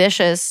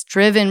ambitious,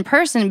 driven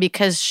person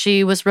because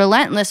she was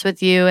relentless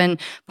with you. And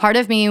part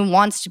of me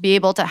wants to be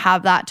able to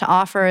have that to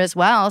offer as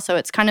well. So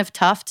it's kind of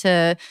tough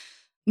to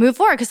move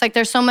forward because like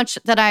there's so much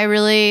that I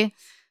really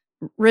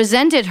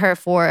resented her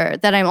for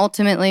that I'm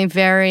ultimately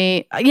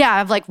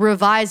I've like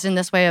revised in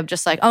this way of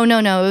just like, oh, no,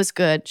 it was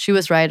good. She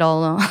was right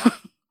all along.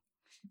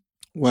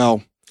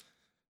 Well,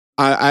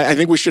 I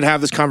think we should have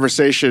this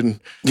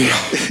conversation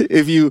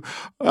if you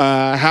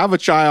have a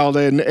child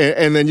and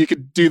then you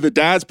could do the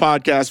dad's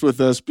podcast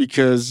with us,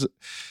 because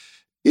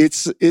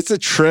it's a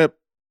trip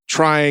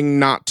trying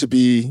not to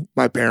be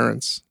my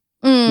parents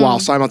while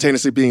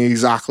simultaneously being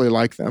exactly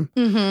like them.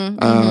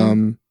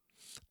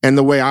 And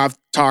the way I've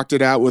talked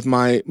it out with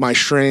my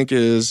shrink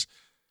is,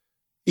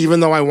 even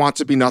though I want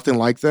to be nothing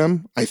like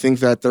them, I think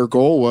that their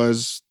goal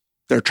was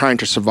they're trying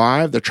to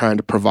survive, they're trying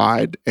to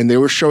provide, and they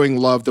were showing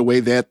love the way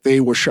that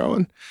they were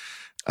shown.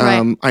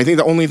 Right. I think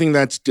the only thing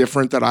that's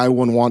different that I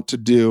would want to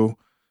do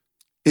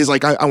is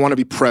like, I want to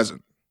be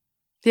present.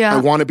 Yeah. I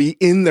want to be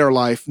in their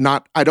life.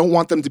 I don't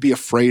want them to be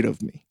afraid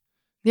of me.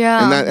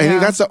 Yeah. And I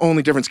think that's the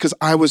only difference, because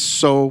I was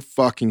so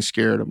fucking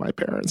scared of my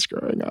parents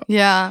growing up.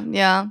 Yeah.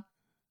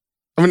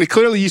 I mean,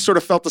 clearly you sort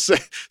of felt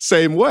the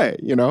same way,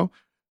 you know?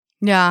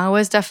 Yeah, I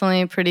was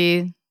definitely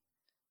pretty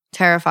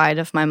terrified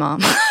of my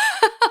mom.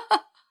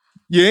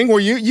 Ying, were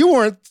you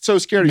weren't so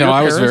scared of your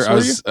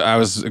parents? I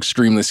was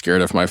extremely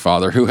scared of my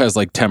father, who has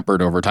like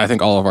tempered over time. I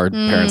think all of our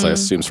parents, I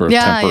assume, sort of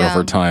temper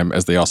over time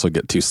as they also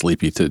get too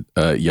sleepy to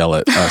yell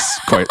at us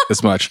quite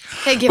as much.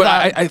 They give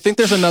up. I think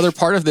there's another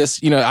part of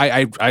this. You know,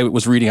 I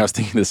was reading, I was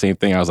thinking the same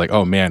thing. I was like,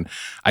 oh man,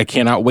 I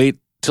cannot wait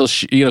till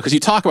she, you know, because you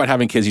talk about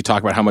having kids, you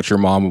talk about how much your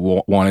mom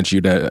wanted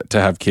you to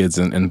have kids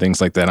and things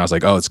like that. And I was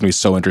like, oh, it's going to be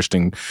so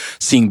interesting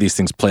seeing these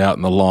things play out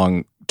in the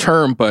long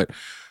term. But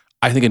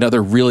I think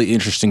another really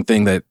interesting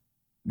thing that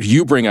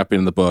you bring up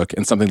in the book,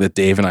 and something that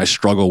Dave and I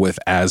struggle with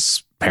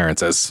as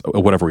parents, as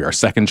whatever we are,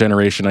 second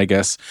generation, I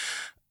guess,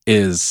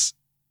 is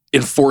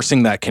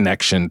enforcing that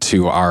connection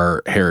to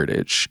our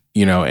heritage,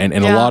 you know, and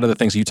a lot of the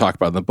things you talk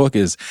about in the book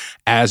is,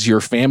 as your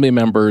family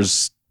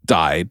members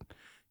died,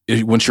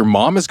 once your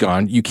mom is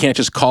gone, you can't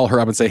just call her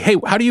up and say, hey,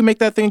 how do you make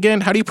that thing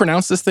again? How do you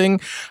pronounce this thing?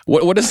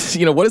 What is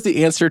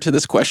the answer to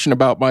this question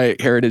about my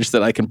heritage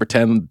that I can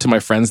pretend to my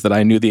friends that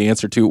I knew the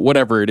answer to,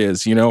 whatever it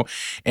is, you know?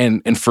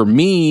 And for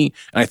me,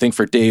 and I think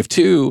for Dave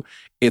too,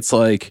 it's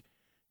like,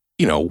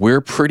 you know,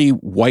 we're pretty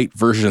white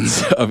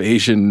versions of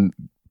Asian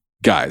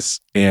guys.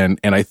 And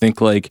I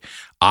think like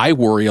I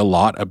worry a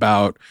lot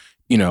about,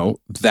 you know,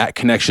 that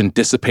connection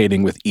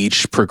dissipating with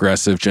each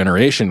progressive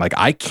generation. Like,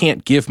 I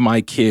can't give my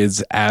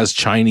kids as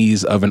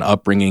Chinese of an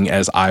upbringing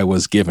as I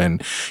was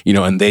given, you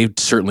know, and they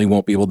certainly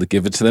won't be able to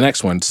give it to the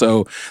next one.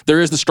 So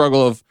there is the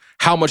struggle of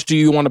how much do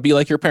you want to be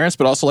like your parents,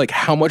 but also like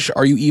how much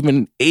are you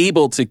even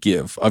able to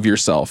give of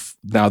yourself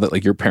now that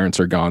like your parents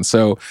are gone.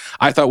 So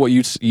I thought what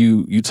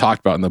you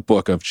talked about in the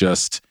book of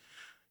just,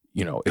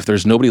 you know, if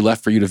there's nobody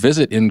left for you to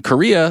visit in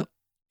Korea,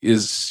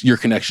 is your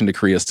connection to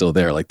Korea still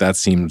there? Like,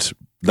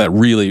 that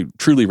really,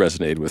 truly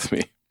resonated with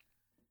me.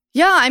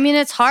 Yeah, I mean,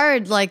 it's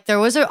hard. Like, there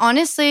was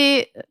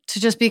honestly, to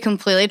just be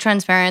completely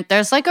transparent,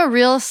 there's like a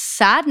real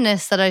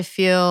sadness that I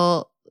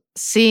feel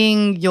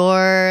seeing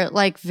your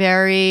like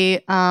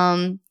very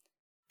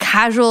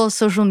casual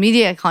social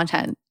media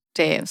content,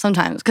 Dave,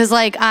 sometimes. Because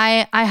like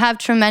I have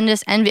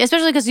tremendous envy,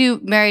 especially because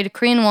you married a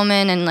Korean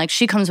woman and like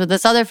she comes with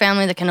this other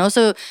family that can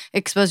also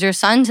expose your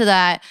son to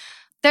that.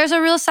 There's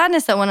a real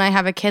sadness that when I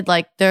have a kid,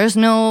 like there's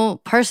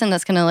no person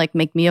that's gonna like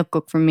make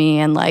miyeokguk for me.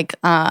 And like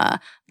I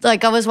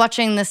was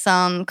watching this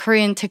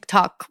Korean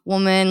TikTok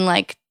woman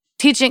like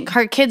teaching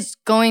her kids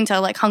going to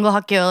like Hangul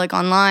Hakgyo like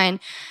online.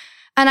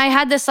 And I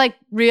had this like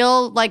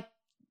real like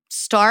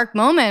stark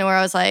moment where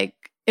I was like,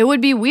 it would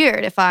be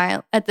weird if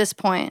I, at this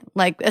point,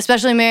 like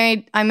especially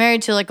I'm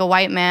married to like a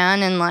white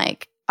man and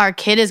like our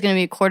kid is gonna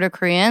be quarter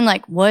Korean.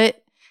 Like what?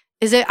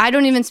 Is it? I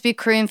don't even speak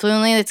Korean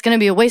fluently. It's going to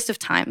be a waste of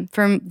time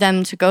for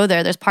them to go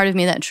there. There's part of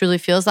me that truly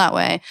feels that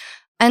way.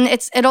 And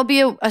it'll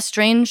be a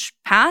strange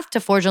path to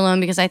forge alone,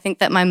 because I think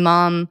that my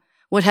mom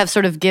would have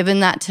sort of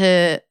given that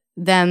to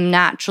them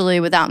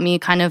naturally without me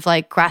kind of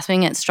like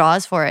grasping at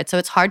straws for it. So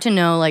it's hard to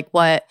know like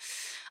what,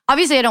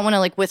 obviously I don't want to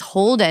like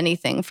withhold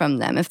anything from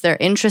them if they're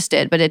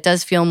interested, but it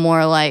does feel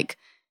more like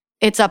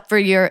it's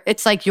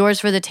like yours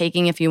for the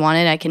taking. If you want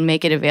it, I can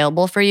make it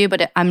available for you,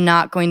 but I'm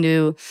not going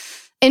to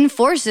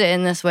enforce it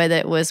in this way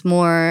that was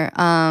more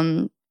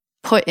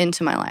put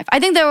into my life.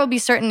 I think there will be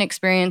certain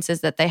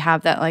experiences that they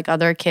have that like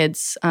other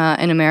kids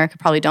in America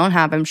probably don't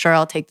have. I'm sure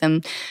I'll take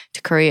them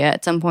to Korea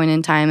at some point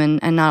in time,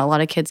 and not a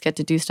lot of kids get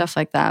to do stuff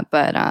like that.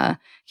 But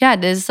yeah,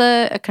 it is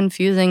a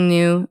confusing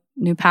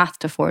new path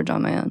to forge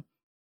on my own.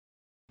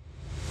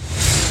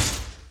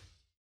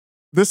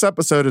 This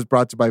episode is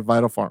brought to you by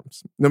Vital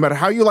Farms. No matter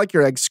how you like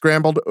your eggs,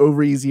 scrambled,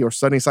 over easy, or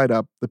sunny side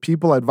up, the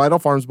people at Vital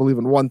Farms believe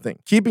in one thing: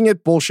 keeping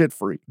it bullshit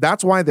free.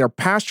 That's why their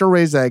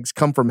pasture-raised eggs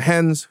come from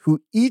hens who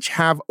each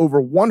have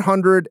over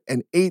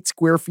 108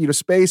 square feet of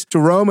space to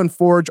roam and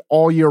forage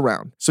all year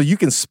round. So you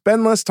can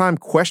spend less time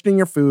questioning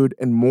your food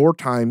and more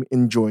time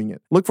enjoying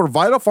it. Look for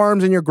Vital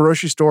Farms in your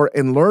grocery store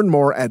and learn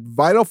more at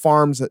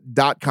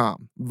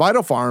vitalfarms.com.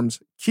 Vital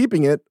Farms,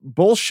 keeping it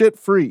bullshit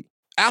free.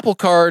 Apple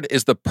Card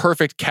is the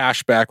perfect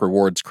cashback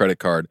rewards credit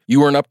card.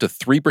 You earn up to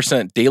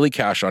 3% daily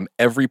cash on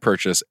every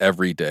purchase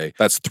every day.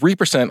 That's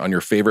 3% on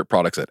your favorite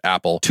products at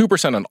Apple,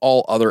 2% on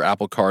all other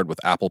Apple Card with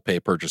Apple Pay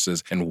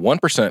purchases, and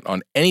 1%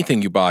 on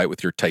anything you buy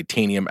with your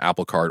titanium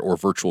Apple Card or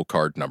virtual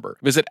card number.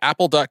 Visit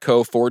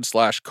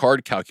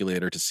apple.co/card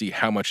calculator to see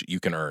how much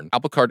you can earn.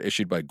 Apple Card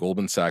issued by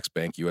Goldman Sachs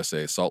Bank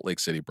USA, Salt Lake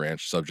City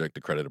branch, subject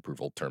to credit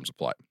approval. Terms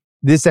apply.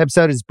 This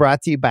episode is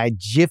brought to you by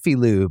Jiffy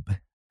Lube.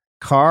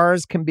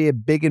 Cars can be a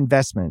big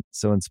investment,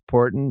 so it's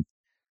important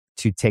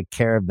to take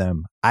care of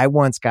them. I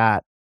once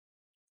got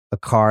a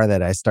car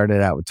that I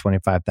started out with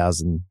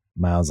 25,000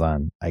 miles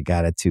on. I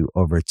got it to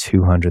over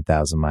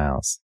 200,000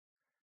 miles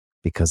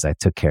because I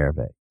took care of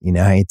it. You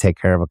know how you take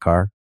care of a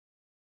car?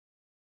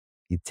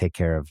 You take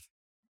care of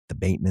the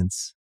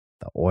maintenance,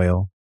 the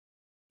oil,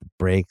 the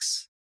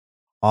brakes,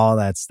 all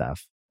that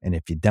stuff. And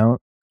if you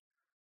don't,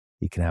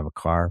 you can have a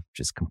car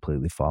just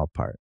completely fall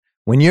apart.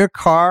 When your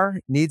car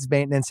needs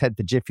maintenance, head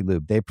to Jiffy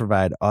Lube. They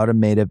provide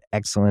automotive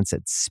excellence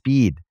at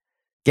speed.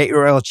 Get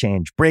your oil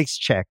change, brakes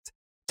checked,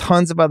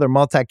 tons of other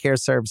multi-care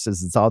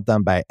services. It's all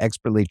done by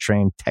expertly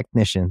trained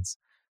technicians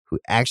who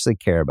actually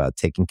care about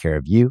taking care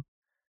of you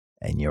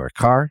and your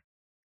car.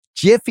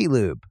 Jiffy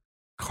Lube,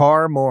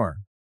 car more.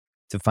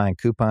 To find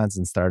coupons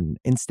and start an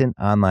instant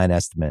online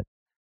estimate,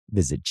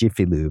 visit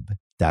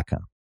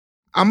jiffylube.com.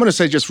 I'm going to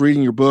say, just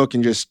reading your book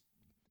and just,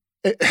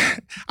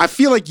 I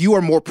feel like you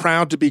are more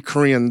proud to be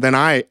Korean than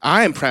I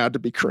am proud to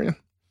be Korean.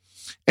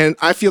 And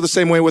I feel the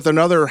same way with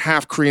another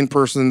half Korean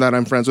person that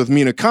I'm friends with,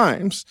 Mina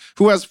Kimes,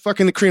 who has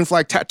fucking the Korean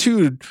flag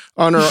tattooed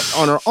on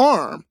her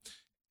arm.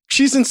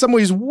 She's in some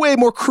ways way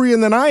more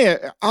Korean than I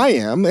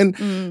am.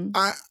 And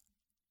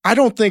I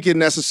don't think it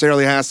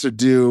necessarily has to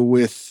do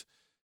with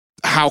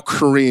how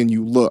Korean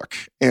you look.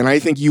 And I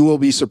think you will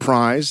be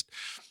surprised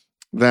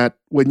that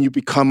when you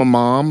become a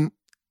mom,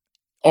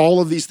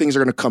 all of these things are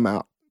going to come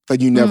out that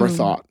you never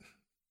thought.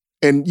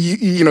 And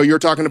you know, you're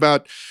talking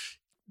about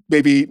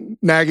maybe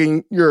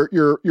nagging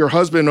your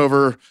husband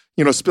over,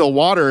 you know, spill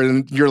water,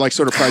 and you're like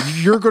sort of proud.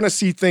 You're going to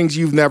see things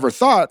you've never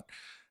thought.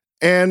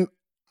 And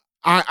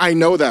I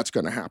know that's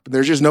going to happen.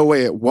 There's just no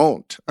way it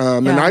won't.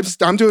 And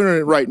I'm doing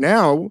it right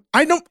now.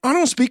 I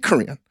don't speak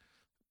Korean.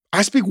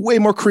 I speak way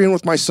more Korean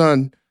with my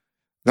son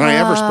than I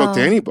ever spoke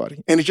to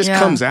anybody. And it just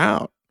comes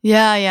out.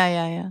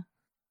 Yeah.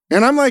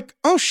 And I'm like,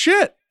 oh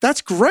shit,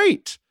 that's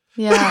great.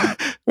 Yeah.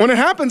 When it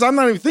happens, I'm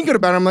not even thinking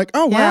about it. I'm like,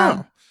 oh,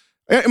 wow.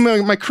 I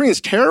mean, my Korean's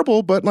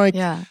terrible, but like,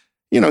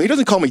 you know, he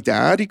doesn't call me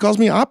dad. He calls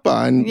me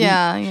appa. And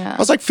I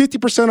was like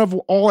 50% of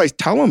all I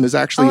tell him is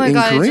actually in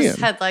Korean. I just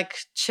had like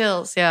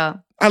chills. Yeah.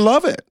 I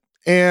love it.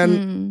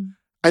 And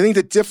I think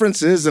the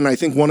difference is, and I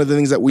think one of the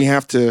things that we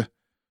have to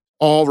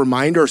all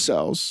remind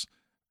ourselves,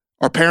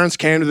 our parents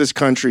came to this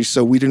country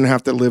so we didn't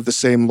have to live the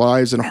same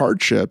lives and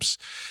hardships.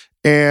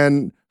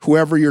 And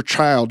whoever your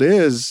child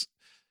is,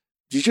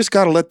 you just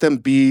got to let them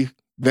be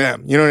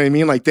them. You know what I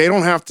mean? Like, they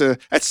don't have to,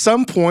 at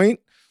some point,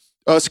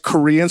 us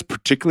Koreans,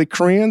 particularly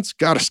Koreans,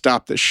 got to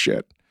stop this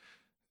shit.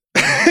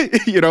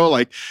 You know,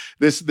 like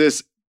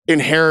this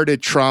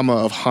inherited trauma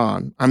of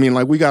Han. I mean,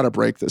 like, we got to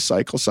break this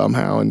cycle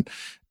somehow. And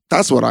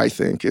that's what I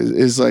think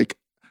is like,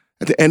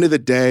 at the end of the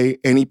day,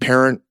 any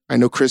parent, I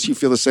know, Chris, you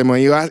feel the same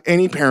way. You ask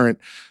any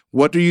parent,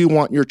 what do you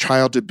want your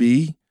child to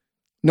be?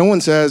 No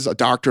one says a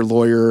doctor,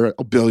 lawyer,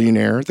 a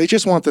billionaire. They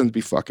just want them to be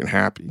fucking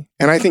happy.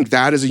 And I think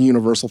that is a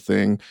universal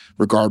thing,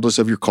 regardless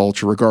of your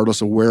culture,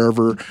 regardless of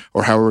wherever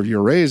or however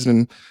you're raised.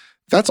 And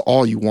that's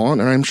all you want.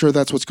 And I'm sure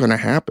that's what's going to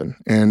happen.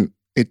 And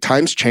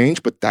times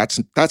change, but that's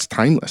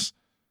timeless.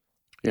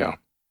 Yeah.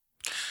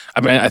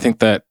 I mean, I think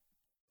that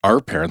our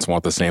parents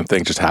want the same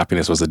thing, just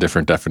happiness was a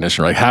different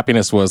definition, right?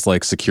 Happiness was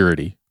like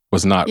security,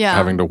 was not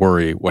having to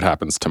worry what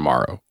happens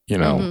tomorrow, you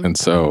know? And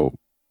so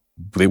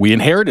we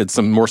inherited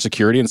some more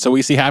security, and so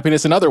we see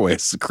happiness in other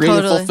ways,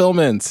 creative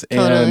fulfillment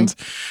and,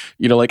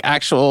 you know, like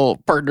actual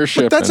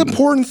partnership. But that's an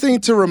important thing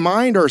to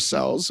remind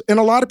ourselves. And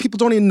a lot of people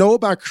don't even know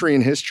about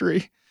Korean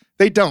history.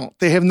 They don't.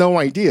 They have no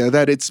idea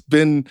that it's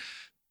been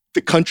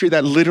the country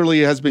that literally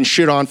has been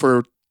shit on for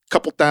a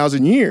couple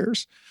thousand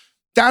years.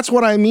 That's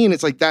what I mean.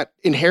 It's like that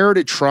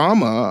inherited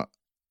trauma.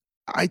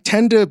 I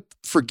tend to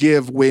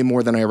forgive way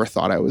more than I ever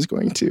thought I was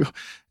going to.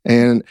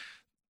 And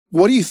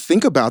what do you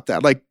think about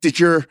that? Like, did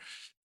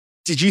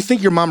you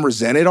think your mom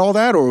resented all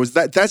that, or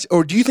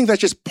or do you think that's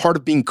just part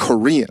of being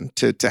Korean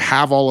to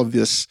have all of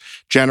this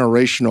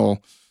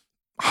generational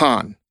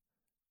Han?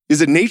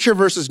 Is it nature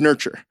versus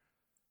nurture?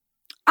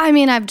 I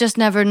mean, I've just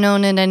never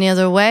known it any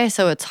other way,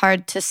 so it's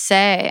hard to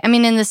say. I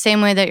mean, in the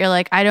same way that you're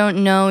like, I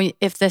don't know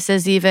if this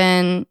is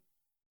even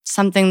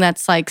something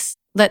that's like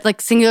that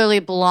like singularly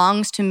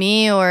belongs to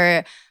me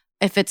or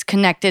if it's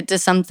connected to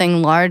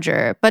something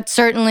larger. But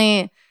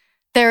certainly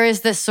there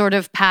is this sort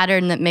of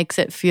pattern that makes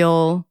it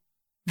feel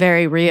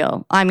very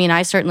real. I mean,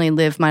 I certainly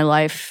live my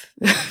life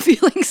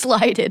feeling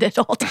slighted at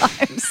all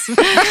times.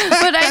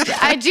 But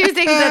I do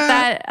think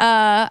that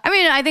I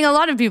mean, I think a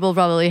lot of people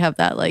probably have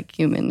that like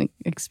human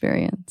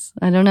experience.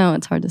 I don't know.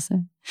 It's hard to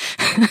say.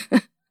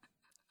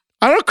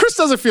 I don't know. Chris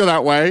doesn't feel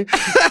that way.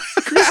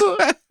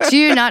 Do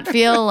you not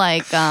feel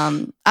like,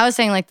 I was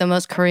saying like the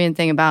most Korean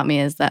thing about me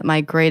is that my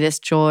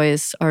greatest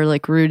joys are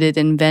like rooted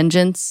in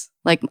vengeance.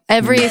 Like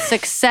every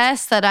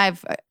success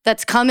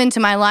that's come into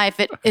my life,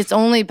 it's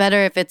only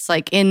better if it's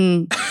like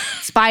in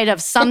spite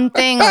of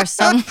something or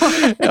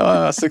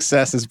someone.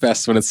 Success is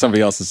best when it's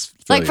somebody else's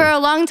failure. Like for a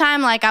long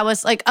time, like I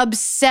was like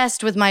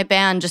obsessed with my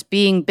band just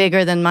being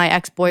bigger than my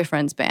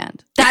ex-boyfriend's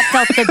band. That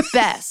felt the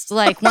best.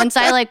 Like once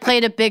I like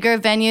played a bigger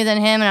venue than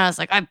him and I was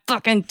like, I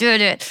fucking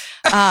did it.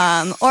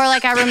 Or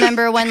like I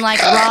remember when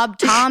like Rob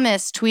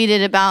Thomas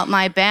tweeted about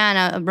my band.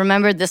 I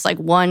remembered this like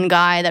one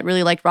guy that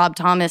really liked Rob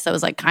Thomas that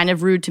was like kind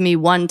of rude to me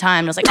one time.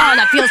 And I was like, oh,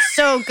 that feels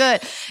so good.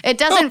 It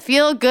doesn't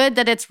feel good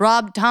that it's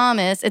Rob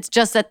Thomas. It's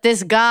just that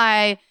this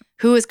guy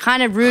who is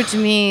kind of rude to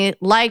me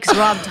likes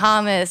Rob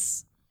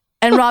Thomas.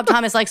 And Rob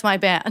Thomas likes my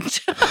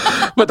band.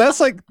 But that's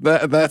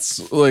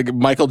like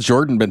Michael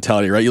Jordan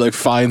mentality, right? You like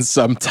find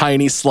some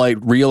tiny, slight,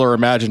 real or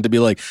imagined to be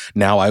like,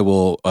 now I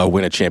will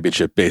win a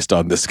championship based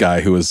on this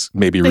guy who was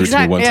maybe rude to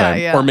me one time.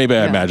 Yeah. Or maybe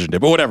I imagined it,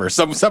 but whatever.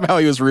 Somehow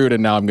he was rude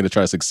and now I'm going to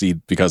try to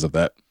succeed because of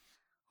that.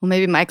 Well,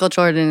 maybe Michael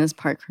Jordan is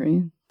part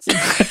Korean.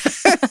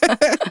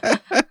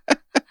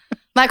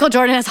 Michael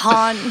Jordan is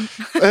Han.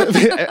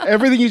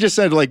 Everything you just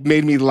said like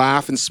made me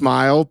laugh and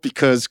smile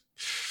because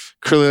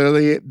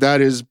clearly that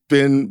has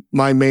been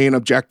my main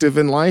objective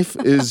in life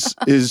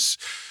is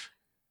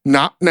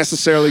not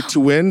necessarily to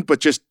win, but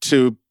just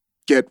to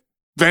get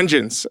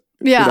vengeance.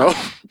 Yeah. You know?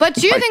 But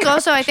do you think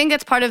also, I think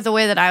it's part of the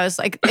way that I was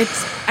like,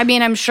 I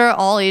mean, I'm sure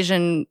all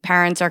Asian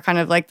parents are kind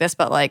of like this,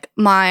 but like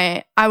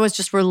I was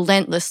just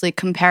relentlessly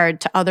compared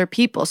to other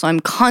people. So I'm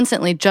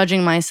constantly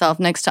judging myself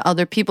next to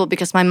other people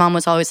because my mom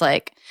was always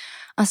like,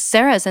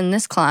 Sarah's in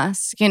this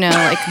class, you know,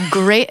 like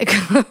great.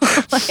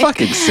 Like,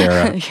 fucking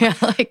Sarah. Yeah,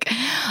 like,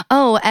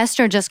 oh,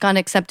 Esther just got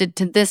accepted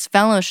to this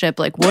fellowship.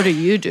 Like, what are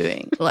you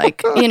doing?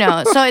 Like, you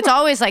know, so it's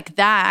always like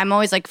that. I'm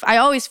always like, I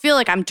always feel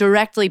like I'm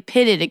directly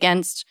pitted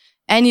against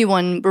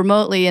anyone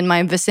remotely in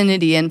my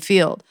vicinity and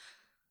field.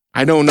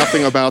 I know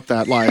nothing about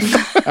that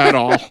life at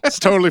all. It's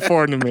totally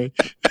foreign to me.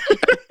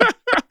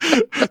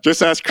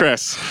 Just ask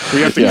Chris.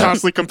 We have to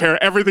constantly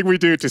compare everything we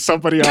do to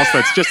somebody else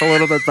that's just a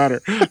little bit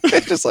better.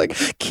 It's just like,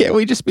 can't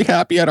we just be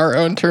happy on our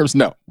own terms?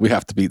 No, we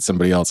have to beat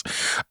somebody else.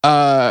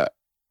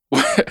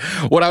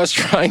 What I was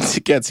trying to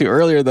get to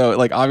earlier, though,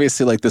 like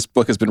obviously, like this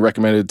book has been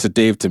recommended to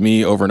Dave, to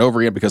me over and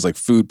over again because like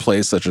food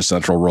plays such a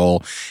central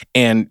role,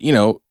 and you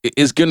know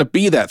is going to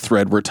be that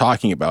thread we're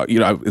talking about. You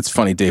know, it's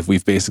funny, Dave.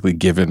 We've basically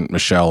given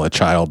Michelle a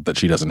child that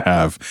she doesn't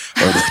have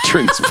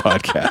during this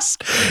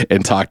podcast,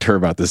 and talked to her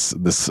about this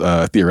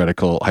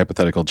theoretical,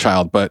 hypothetical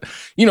child. But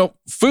you know,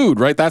 food,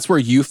 right? That's where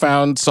you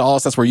found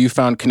solace. That's where you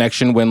found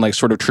connection when like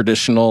sort of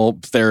traditional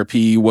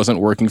therapy wasn't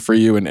working for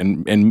you,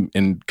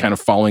 and kind of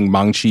following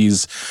Mang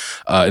Chi's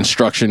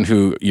instruction,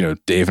 who, you know,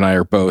 Dave and I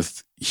are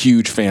both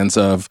huge fans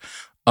of.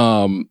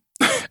 One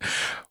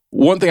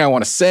thing I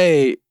want to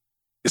say,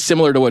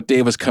 similar to what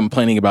Dave was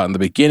complaining about in the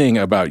beginning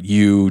about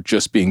you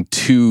just being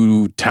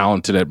too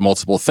talented at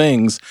multiple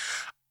things.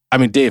 I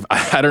mean, Dave,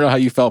 I don't know how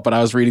you felt, but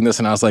I was reading this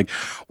and I was like,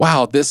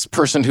 wow, this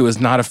person who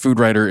is not a food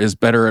writer is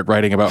better at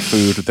writing about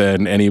food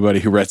than anybody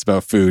who writes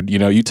about food. You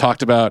know, you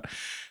talked about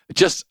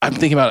I'm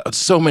thinking about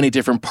so many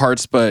different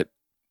parts, but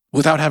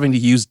without having to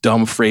use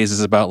dumb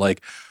phrases about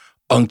like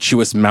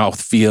unctuous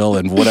mouthfeel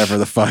and whatever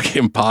the fuck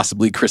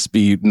impossibly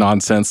crispy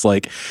nonsense.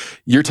 Like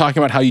you're talking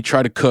about how you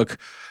try to cook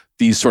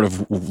these sort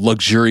of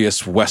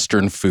luxurious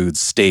Western foods,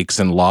 steaks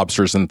and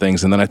lobsters and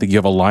things. And then I think you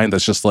have a line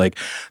that's just like,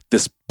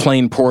 this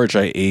plain porridge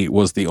I ate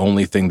was the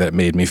only thing that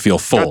made me feel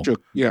full.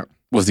 Yeah.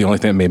 Was the only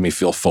thing that made me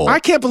feel full. I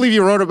can't believe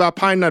you wrote about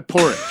pine nut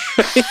porridge.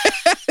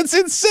 It's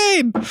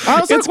insane.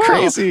 It's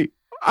crazy.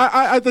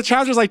 I the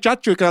challenge was like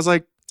jatjuk. I was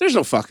like, there's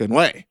no fucking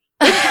way.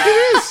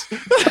 It is.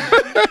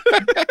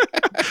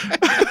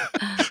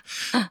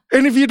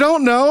 And if you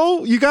don't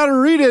know, you got to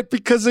read it,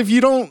 because if you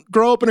don't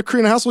grow up in a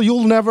Korean household,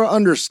 you'll never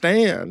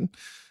understand.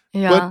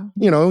 Yeah. But,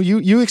 you know,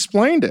 you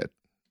explained it.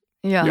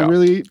 Yeah. You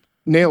really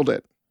nailed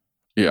it.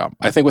 Yeah.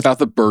 I think without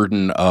the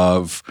burden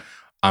of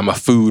I'm a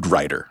food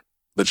writer,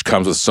 which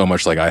comes with so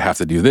much like I have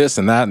to do this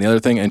and that and the other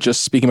thing, and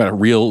just speaking about it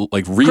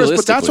realistically. Chris,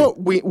 but that's what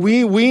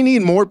we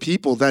need, more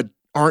people that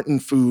aren't in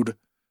food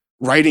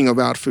writing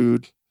about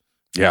food.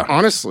 Yeah.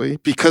 Honestly,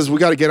 because we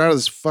got to get out of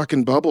this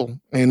fucking bubble,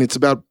 and it's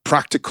about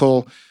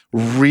practical,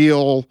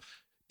 real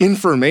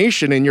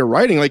information in your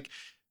writing. Like,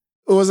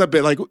 what was that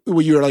bit? Like,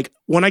 you were like,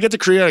 when I get to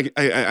Korea,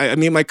 I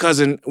meet my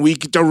cousin, we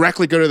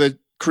directly go to the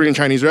Korean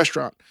Chinese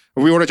restaurant,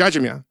 and we order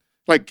jjajangmyeon.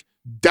 Like,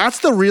 that's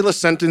the realest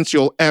sentence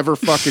you'll ever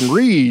fucking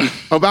read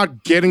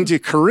about getting to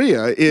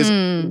Korea is,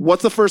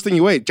 what's the first thing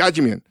you ate?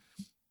 Jjajangmyeon.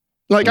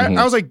 Like,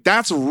 I was like,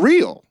 that's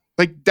real.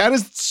 Like, that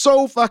is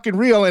so fucking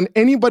real. And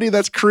anybody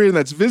that's Korean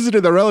that's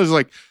visited the relatives is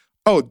like,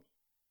 oh,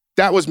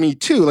 that was me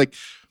too. Like,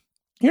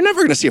 you're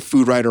never going to see a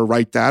food writer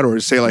write that or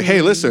say like,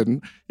 hey,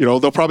 listen, they'll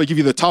probably give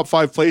you the top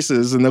 5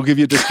 places and they'll give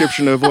you a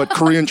description of what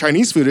Korean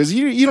Chinese food is.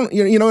 You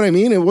know what I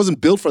mean? It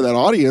wasn't built for that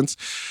audience.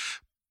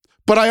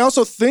 But I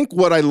also think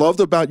what I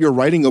loved about your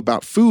writing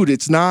about food,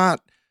 it's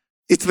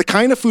the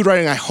kind of food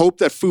writing I hope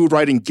that food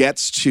writing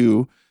gets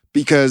to,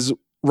 because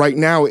right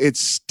now it's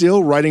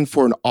still writing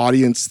for an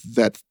audience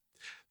that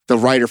the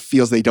writer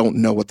feels they don't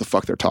know what the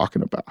fuck they're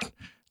talking about.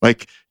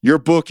 Like, your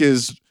book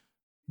is,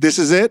 this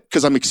is it,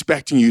 because I'm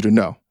expecting you to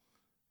know.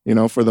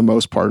 For the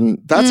most part. And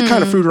that's the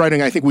kind of food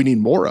writing I think we need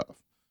more of.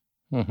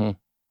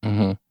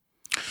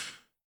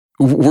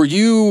 Were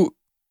you,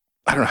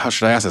 I don't know, how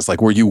should I ask this?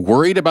 Like, were you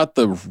worried about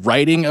the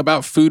writing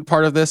about food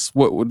part of this?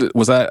 What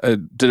was that?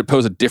 Did it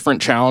pose a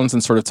different challenge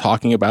than sort of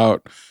talking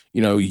about,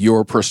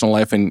 your personal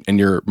life and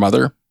your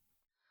mother?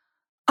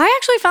 I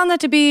actually found that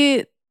to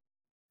be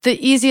the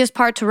easiest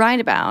part to write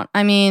about.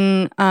 I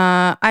mean,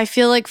 I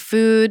feel like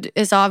food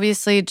is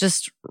obviously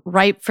just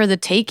ripe for the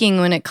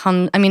taking when it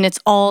comes. I mean, it's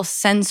all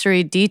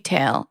sensory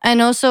detail.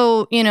 And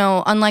also,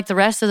 unlike the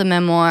rest of the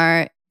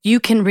memoir,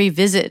 you can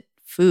revisit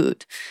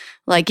food.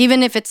 Like,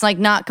 even if it's like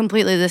not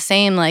completely the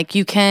same, like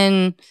you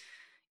can,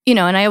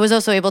 and I was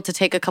also able to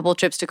take a couple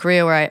trips to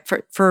Korea where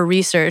for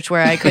research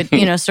where I could,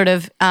 sort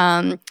of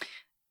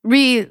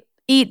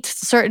eat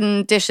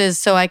certain dishes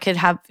so I could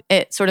have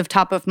it sort of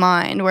top of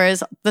mind.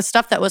 Whereas the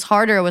stuff that was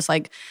harder was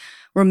like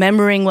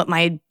remembering what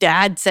my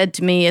dad said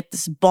to me at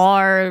this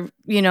bar,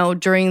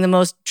 during the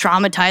most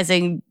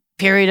traumatizing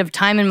period of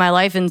time in my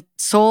life in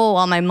Seoul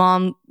while my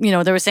mom, they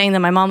were saying that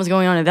my mom was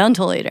going on a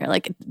ventilator.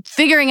 Like,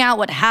 figuring out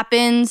what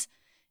happens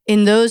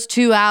in those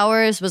 2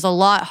 hours was a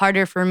lot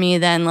harder for me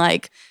than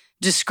like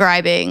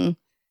describing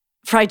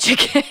fried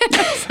chicken.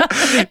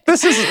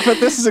 This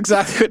is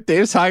exactly what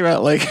Dave's talking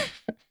about. Like,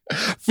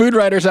 food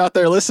writers out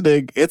there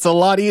listening, it's a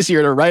lot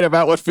easier to write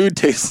about what food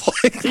tastes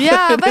like.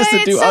 Yeah, but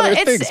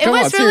it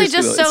was really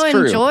just so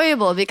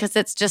enjoyable because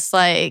it's just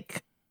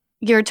like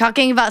you're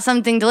talking about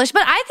something delicious.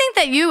 But I think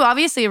that you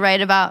obviously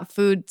write about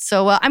food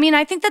so well. I mean,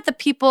 I think that the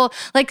people,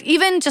 like,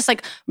 even just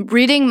like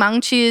reading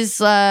Mangchi's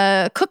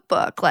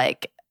cookbook,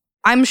 like,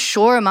 I'm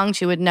sure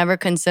Mangchi would never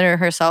consider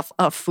herself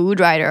a food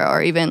writer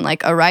or even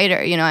like a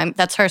writer.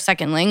 That's her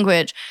second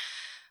language.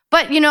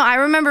 But, I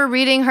remember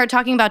reading her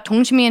talking about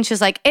동치미, and she's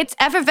like, it's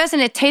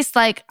effervescent. It tastes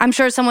like, I'm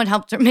sure someone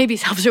helped her, maybe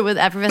helped her with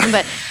effervescent,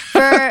 but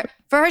for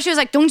her, she was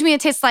like, 동치미,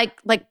 it tastes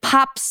like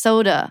pop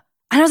soda.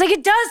 And I was like,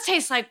 it does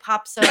taste like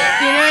pop soda.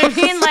 You know what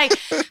I mean? Like,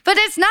 but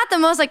it's not the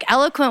most like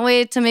eloquent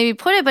way to maybe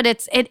put it, but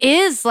it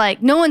is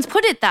like, no one's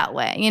put it that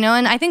way, And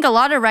I think a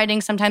lot of writing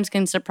sometimes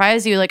can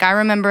surprise you. Like, I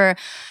remember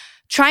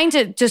trying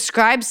to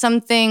describe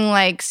something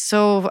like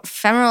so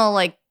ephemeral,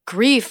 like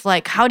grief,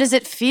 like how does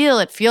it feel?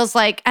 It feels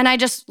like, and I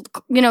just,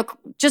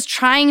 just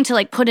trying to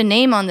like put a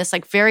name on this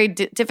like very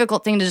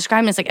difficult thing to describe.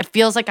 And it's like, it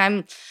feels like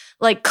I'm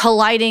like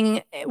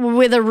colliding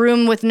with a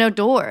room with no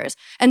doors.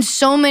 And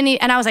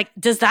I was like,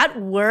 does that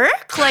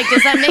work? Like,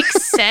 does that make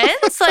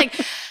sense?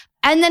 Like,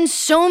 and then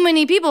so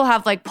many people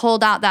have like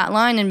pulled out that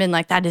line and been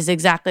like, that is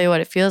exactly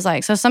what it feels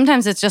like. So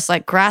sometimes it's just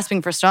like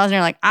grasping for straws and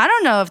you're like, I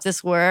don't know if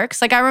this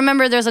works. Like, I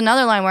remember there's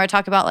another line where I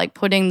talk about like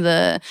putting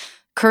the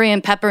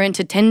Korean pepper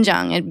into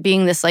doenjang and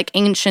being this like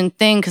ancient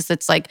thing, because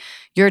it's like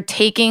you're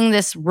taking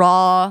this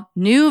raw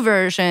new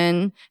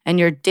version and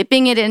you're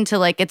dipping it into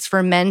like its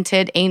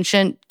fermented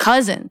ancient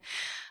cousin.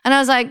 And I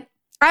was like,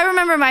 I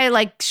remember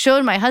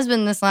showed my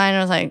husband this line and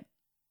I was like,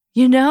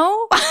 and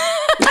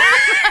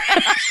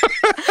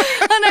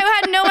I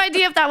had no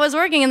idea if that was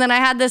working. And then I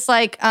had this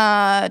like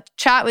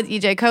chat with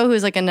EJ Ko,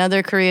 who's like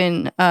another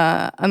Korean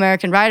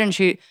American writer, and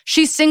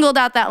she singled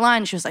out that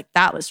line. She was like,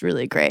 that was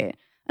really great.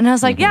 And I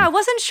was like, yeah, I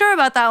wasn't sure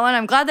about that one.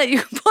 I'm glad that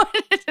you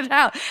pointed it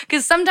out.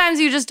 Because sometimes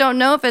you just don't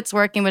know if it's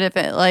working, but if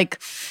it like,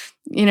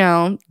 you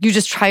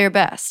just try your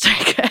best,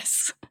 I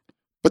guess.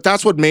 But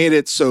that's what made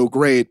it so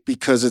great,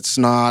 because it's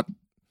not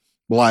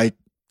like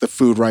the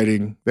food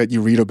writing that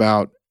you read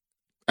about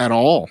at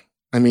all.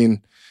 I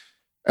mean,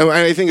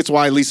 I think it's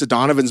why Lisa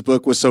Donovan's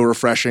book was so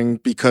refreshing,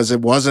 because it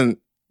wasn't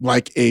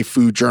like a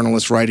food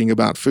journalist writing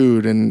about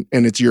food, and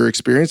it's your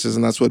experiences,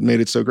 and that's what made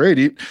it so great.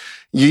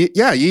 You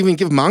even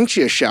give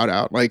Mangchi a shout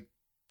out. Like,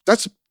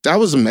 that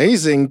was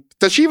amazing.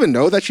 Does she even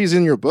know that she's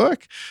in your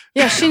book?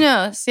 Yeah, she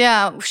knows.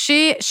 Yeah,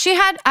 she's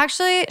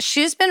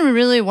been a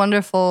really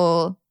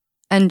wonderful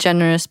and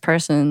generous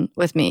person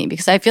with me,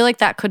 because I feel like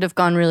that could have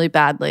gone really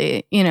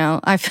badly.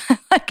 I feel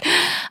like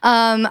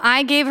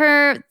I gave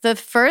her the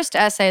first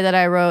essay that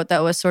I wrote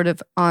that was sort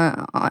of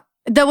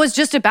that was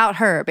just about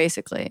her,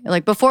 basically.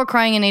 Like, before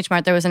Crying in H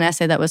Mart, there was an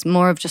essay that was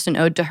more of just an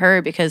ode to her,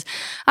 because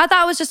I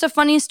thought it was just a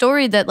funny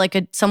story that like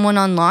someone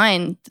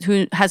online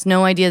who has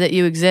no idea that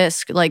you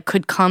exist like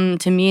could come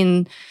to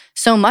mean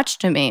so much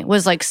to me,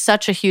 was like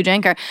such a huge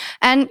anchor.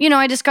 And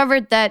I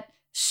discovered that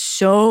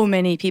so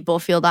many people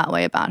feel that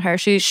way about her.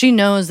 She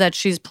knows that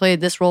she's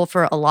played this role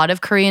for a lot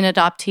of Korean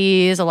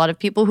adoptees, a lot of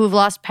people who've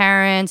lost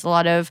parents, a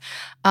lot of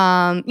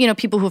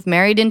people who've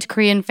married into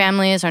Korean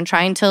families and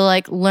trying to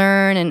like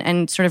learn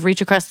and sort of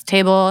reach across the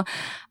table.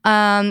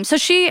 So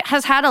she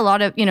has had a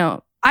lot of,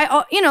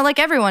 like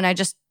everyone,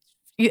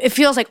 it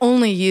feels like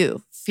only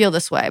you feel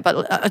this way,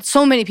 but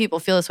so many people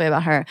feel this way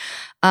about her.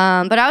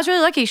 But I was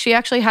really lucky. She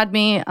actually had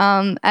me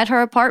at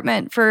her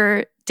apartment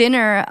for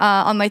dinner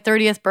on my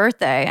 30th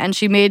birthday, and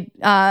she made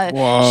she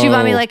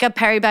bought me like a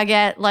Paris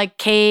baguette like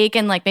cake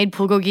and like made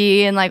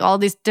bulgogi and like all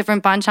these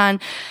different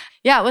banchan.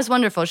 Yeah, it was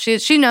wonderful.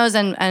 She knows,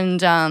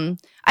 and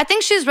I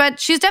think she's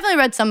definitely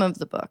read some of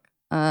the book.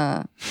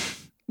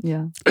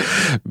 Yeah.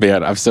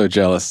 Man, I'm so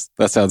jealous.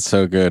 That sounds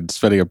so good.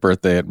 Spending a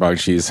birthday at Mang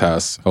Chi's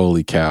house.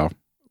 Holy cow.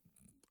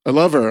 I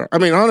love her. I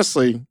mean,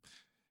 honestly,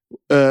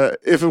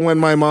 if and when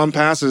my mom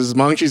passes,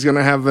 Mang Chi's going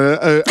to have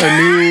a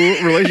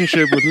new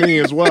relationship with me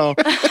as well.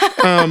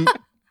 I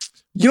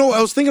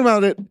was thinking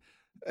about it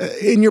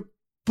in your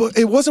book.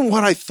 It wasn't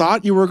what I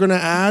thought you were going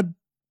to add.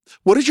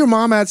 What did your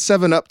mom add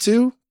 7-Up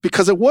to?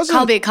 Because it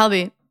wasn't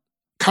Kalbi.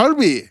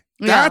 Yeah.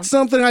 That's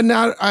something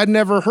I'd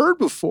never heard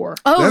before.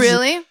 Oh,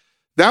 really?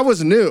 That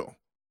was new.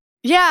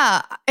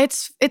 Yeah,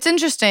 it's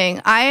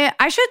interesting.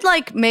 I should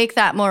like make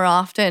that more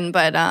often,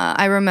 but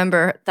I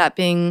remember that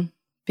being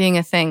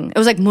a thing. It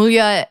was like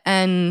Mulya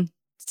and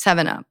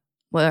 7-Up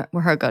were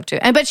her go-to.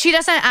 But she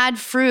doesn't add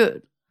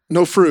fruit.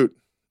 No fruit.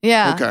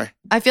 Yeah. Okay.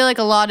 I feel like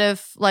a lot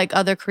of like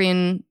other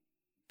Korean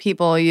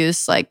people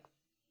use like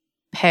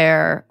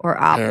pear or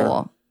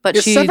apple. But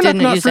she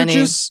didn't use any.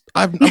 Juice?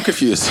 I'm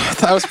confused.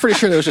 I was pretty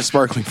sure it was just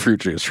sparkling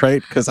fruit juice,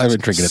 right? Because I've been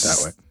drinking it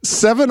that way.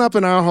 7-Up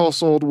in our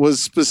household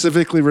was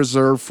specifically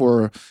reserved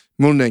for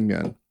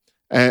mulnaengmyeon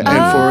and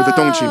for the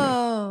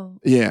dongchimi.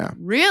 Yeah.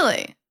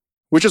 Really?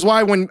 Which is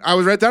why when I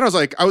was read that,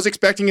 I was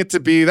expecting it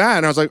to be that.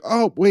 And I was like,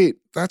 oh, wait,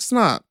 that's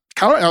not.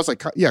 I was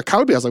like, yeah,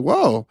 kalbi. I was like,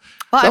 whoa.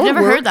 Well, I've never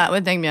heard that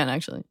with naengmyeon,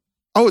 actually.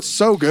 Oh, it's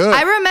so good.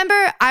 I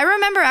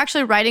remember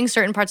actually writing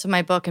certain parts of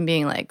my book and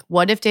being like,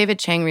 what if David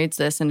Chang reads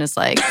this and is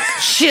like,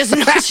 she doesn't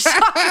know what she's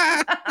talking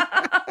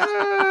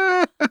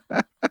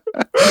about.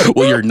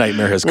 Well, your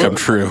nightmare has come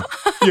true.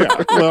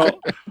 Yeah, well.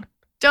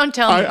 Don't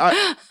tell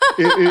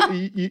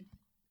me.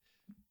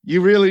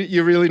 You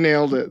really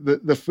nailed it,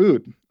 the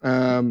food.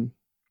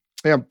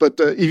 Yeah, but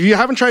if you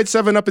haven't tried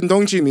 7-Up and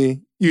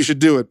dongchimi, you should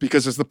do it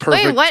because it's the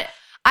perfect. Wait, what?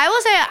 I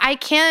will say I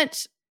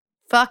can't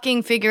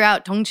fucking figure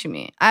out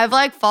dongchimi. I've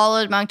like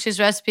followed Mang Chi's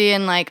recipe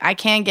and like I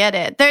can't get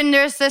it. Then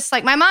there's this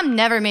like my mom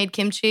never made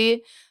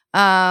kimchi,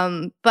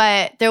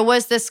 but there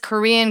was this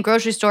Korean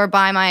grocery store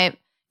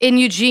in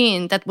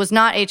Eugene that was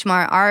not H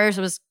Mart. Ours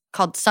was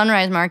called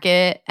Sunrise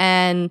Market,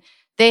 and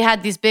they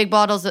had these big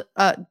bottles,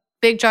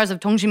 big jars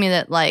of dongchimi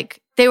that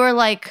like they were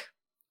like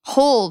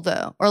whole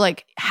though or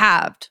like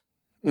halved.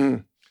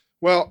 Mm.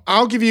 Well,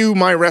 I'll give you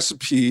my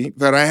recipe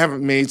that I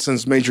haven't made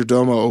since Major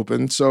Domo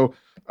opened. So,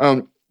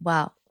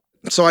 wow.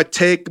 So I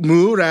take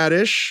moo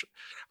radish,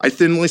 I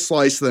thinly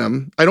slice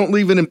them. I don't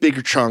leave it in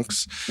bigger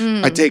chunks.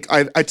 I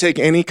take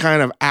any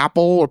kind of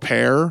apple or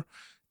pear,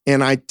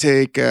 and I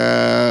take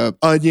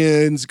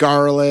onions,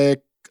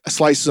 garlic, I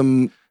slice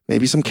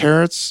maybe some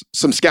carrots,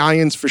 some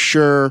scallions for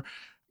sure.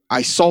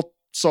 I salt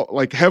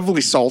like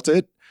heavily salt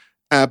it,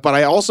 but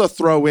I also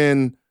throw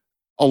in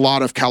a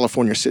lot of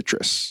California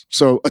citrus.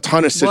 So a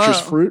ton of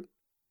citrus fruit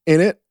in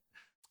it,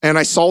 and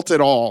I salt it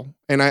all,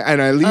 and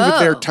I leave it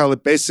there till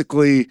it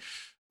basically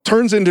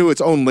turns into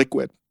its own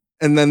liquid.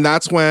 And then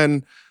that's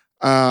when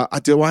I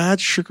add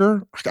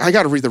sugar. I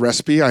got to read the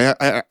recipe.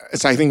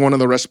 It's I think one of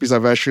the recipes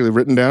I've actually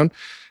written down.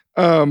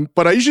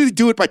 But I usually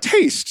do it by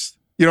taste.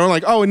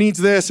 Like, oh, it needs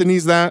this, it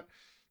needs that.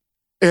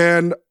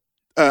 And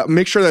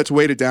make sure that's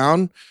weighted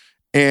down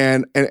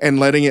and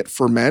letting it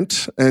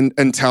ferment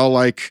until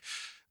like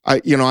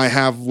I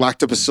have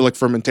lactobacillic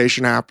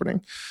fermentation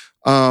happening.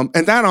 And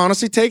that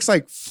honestly takes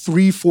like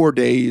 3-4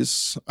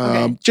 days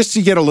just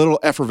to get a little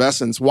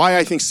effervescence. Why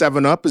I think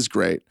 7-Up is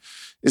great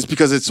is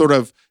because it sort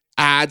of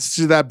adds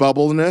to that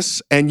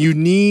bubbliness, and you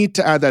need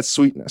to add that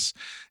sweetness.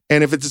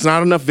 And if it's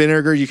not enough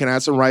vinegar, you can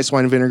add some rice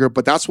wine vinegar.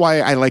 But that's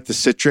why I like the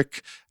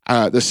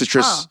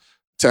citrus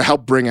to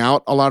help bring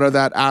out a lot of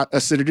that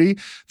acidity.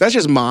 That's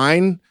just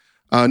mine.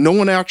 No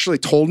one actually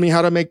told me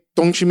how to make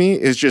dongchimi.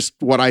 It's just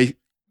what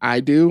I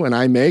do and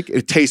I make.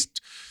 It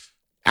tastes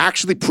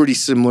actually pretty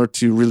similar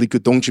to really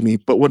good dongchimi,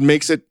 but what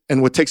makes it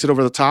and what takes it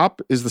over the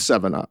top is the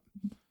 7-Up.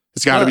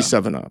 It's got to be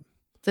 7-Up.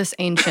 This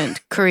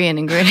ancient Korean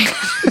ingredient.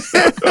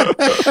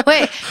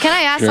 Wait, can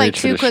I ask like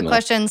two quick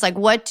questions? Like,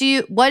 what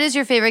is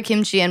your favorite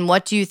kimchi, and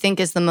what do you think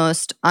is the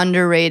most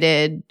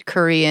underrated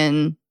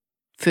Korean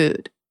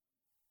food?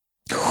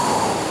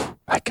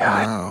 My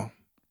God. Wow.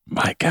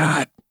 My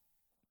God.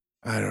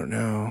 I don't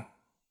know.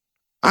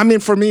 I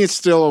mean, for me, it's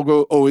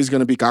still always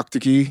going to be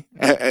gakdugi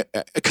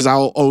because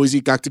I'll always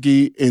eat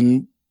gakdugi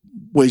in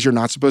ways you're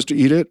not supposed to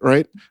eat it,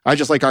 right? I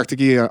just like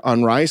gakdugi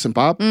on rice and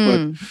pop,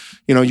 but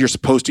you're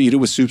supposed to eat it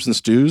with soups and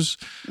stews.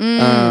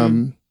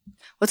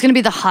 What's going to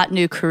be the hot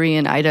new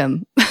Korean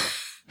item?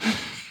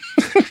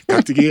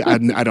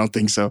 gattugi? I don't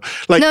think so.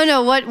 Like,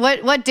 no.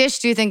 What dish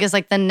do you think is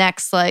like the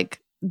next like?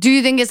 Do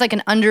you think it's like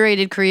an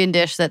underrated Korean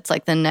dish that's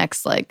like the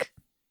next like?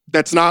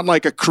 That's not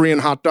like a Korean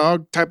hot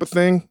dog type of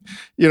thing,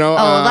 you know?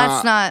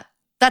 Oh,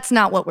 that's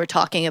not what we're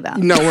talking about.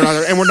 No, we're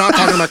not. And we're not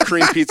talking about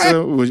Korean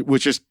pizza,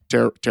 which is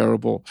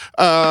terrible.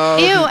 Ew,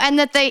 and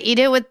that they eat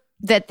it with,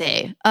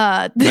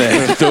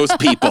 those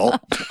people.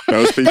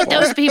 Those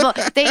people.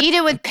 They eat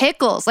it with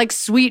pickles, like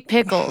sweet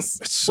pickles.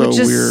 So which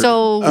is weird.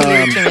 so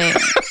weird to me.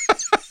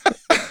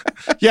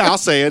 Yeah, I'll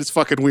say it. It's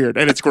fucking weird.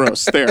 And it's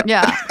gross. There.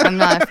 Yeah, I'm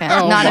not a fan.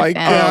 Oh not my a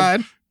fan.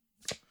 God.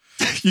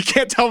 You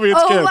can't tell me it's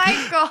Oh good.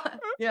 my God.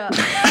 Yeah.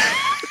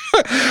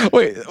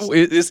 Wait,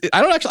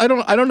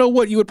 I don't know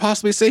what you would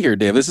possibly say here,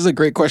 Dave. This is a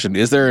great question.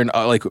 Is there an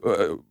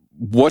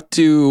what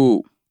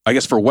do I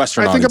guess for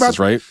Western audiences,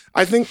 right?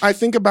 I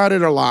think about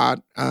it a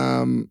lot.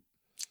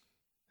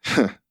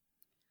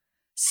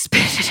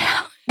 Spit it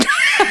out.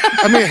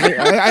 I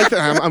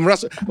mean, I'm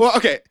wrestling. Well,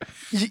 okay.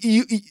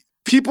 You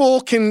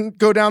people can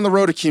go down the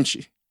road to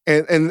kimchi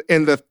and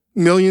the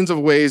millions of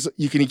ways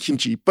you can eat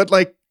kimchi, but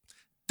like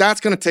that's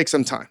going to take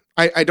some time.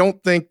 I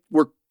don't think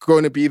we're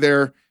going to be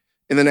there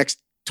in the next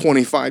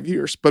 25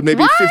 years, but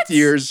maybe 50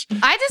 years.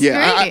 I disagree.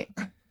 Yeah,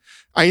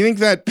 I think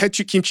that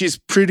pechu kimchi is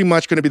pretty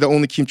much going to be the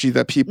only kimchi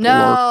that people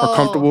are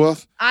comfortable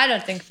with. I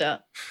don't think so.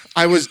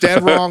 I was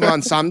dead wrong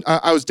on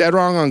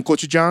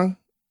gochujang.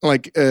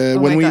 Like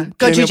when we came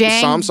up with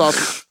Sam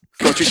sauce,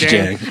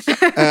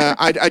 gochujang.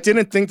 I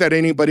didn't think that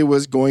anybody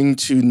was going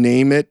to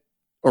name it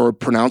or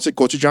pronounce it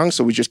gochujang,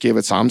 so we just gave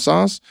it Sam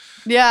sauce.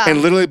 Yeah.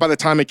 And literally by the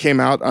time it came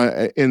out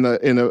in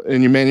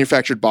your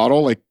manufactured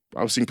bottle, like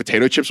I was seeing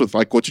potato chips with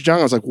like gochujang.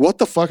 I was like, what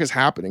the fuck is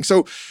happening?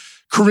 So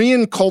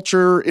Korean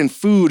culture in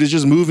food is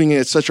just moving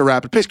at such a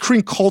rapid pace.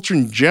 Korean culture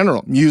in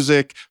general,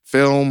 music,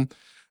 film.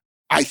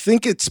 I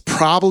think it's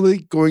probably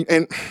going,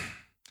 and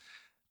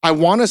I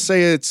want to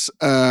say it's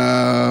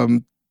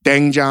doenjang,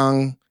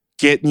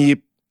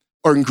 getnip,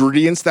 or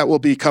ingredients that will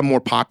become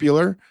more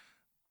popular.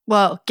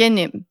 Well,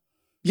 getnip.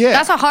 Yeah.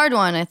 That's a hard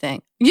one, I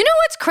think. You know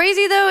what's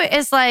crazy though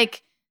is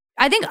like,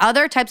 I think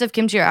other types of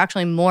kimchi are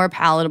actually more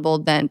palatable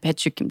than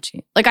pechu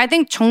kimchi. Like I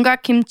think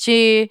chonggak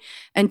kimchi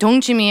and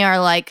dongchimi are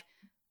like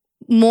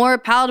more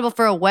palatable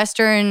for a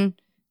Western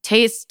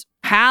taste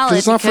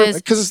palate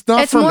because it's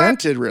not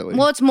fermented really.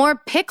 Well, it's more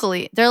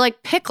pickly. They're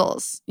like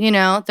pickles, you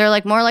know? They're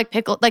like more like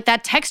pickle, like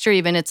that texture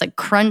even, it's like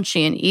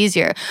crunchy and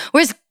easier.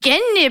 Whereas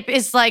getnip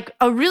is like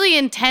a really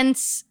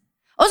intense,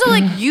 also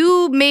like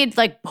you made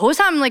like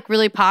bosam like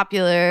really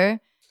popular.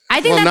 I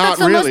think that's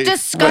the most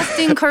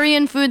disgusting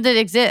Korean food that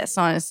exists,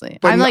 honestly.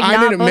 But I'm like I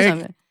not didn't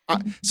bosam.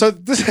 So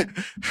this,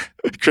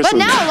 but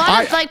now a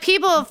lot of like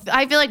people,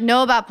 I feel like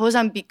know about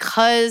bosam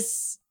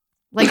because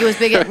like it was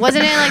big.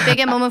 Wasn't it like big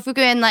at Momofuku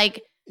and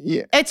like?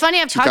 Yeah. It's funny.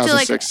 I've talked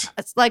to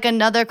like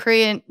another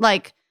Korean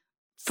like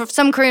for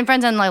some Korean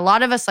friends and like a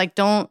lot of us like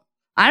I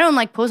don't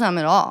like bosam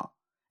at all.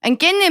 And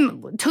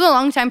getnip took a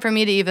long time for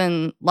me to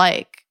even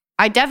like.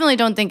 I definitely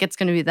don't think it's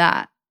going to be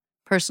that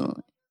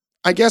personally.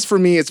 I guess for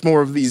me, it's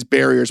more of these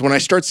barriers. When I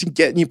start seeing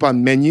getnip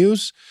on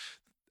menus,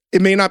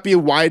 it may not be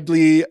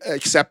widely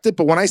accepted,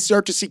 but when I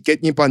start to see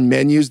getnip on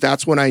menus,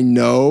 that's when I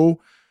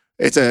know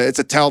it's a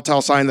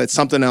telltale sign that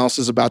something else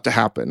is about to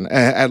happen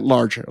at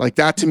larger. Like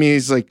that to me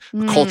is like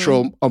a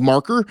cultural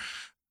marker.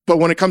 But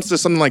when it comes to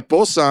something like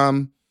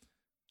bosam,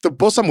 the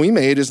bosam we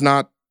made is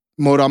not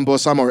modam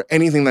bosam or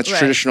anything that's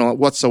traditional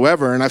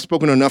whatsoever. And I've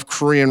spoken to enough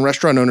Korean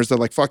restaurant owners that are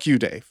like, fuck you,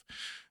 Dave.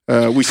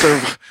 We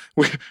serve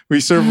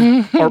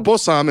our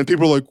bosam and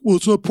people are like, well,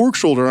 it's not pork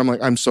shoulder. I'm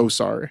like, I'm so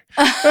sorry.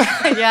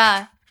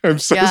 Yeah. I'm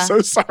so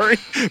sorry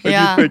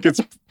that you think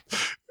it's,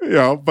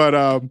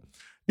 but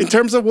in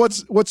terms of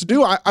what's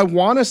due, I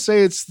want to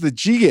say it's the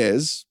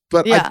jigaes,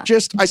 but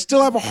I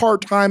still have a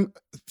hard time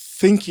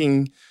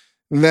thinking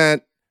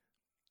that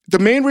the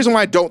main reason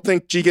why I don't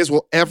think jigaes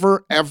will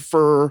ever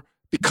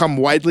become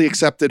widely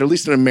accepted, at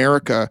least in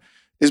America,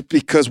 is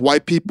because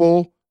white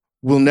people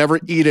will never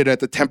eat it at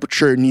the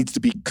temperature it needs to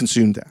be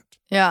consumed at.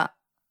 Yeah.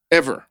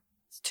 Ever.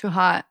 It's too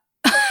hot.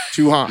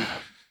 Too hot.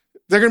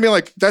 They're going to be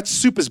like, that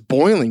soup is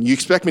boiling. You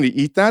expect me to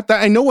eat that?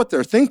 I know what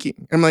they're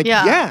thinking. I'm like,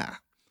 yeah.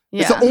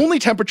 It's the only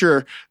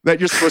temperature that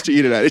you're supposed to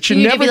eat it at. It should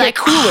never get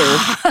cooler.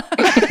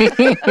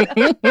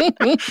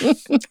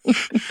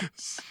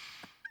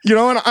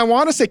 And I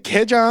want to say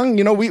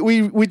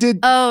kejang. We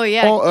did. Oh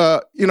yeah.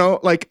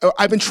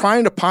 I've been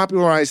trying to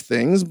popularize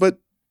things, but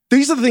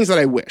these are the things that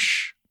I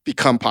wish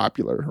become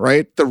popular,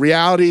 right? The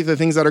reality, the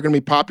things that are going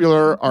to be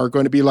popular are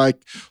going to be like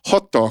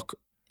hot dog.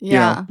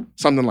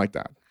 Something like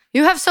that.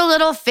 You have so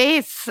little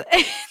faith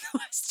in the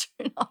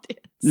Western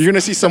audience. You're going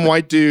to see some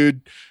white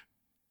dude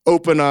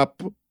open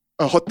up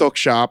a hot dog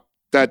shop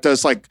that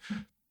does like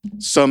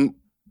some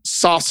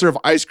soft serve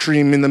ice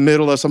cream in the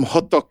middle of some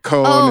hot dog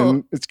cone.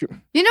 And it's good.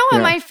 You know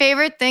what my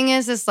favorite thing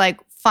is like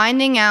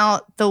finding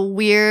out the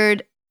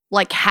weird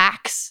like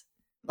hacks.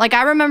 Like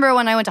I remember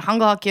when I went to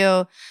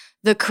Hangul,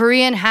 the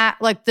Korean hack,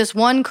 like this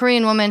one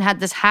Korean woman had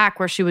this hack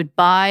where she would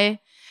buy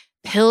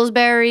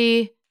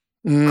Pillsbury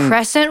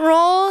crescent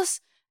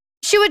rolls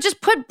she would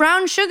just put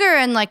brown sugar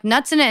and like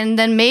nuts in it and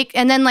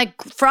then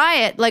like fry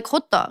it like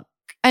hot dog.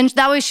 And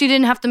that way she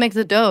didn't have to make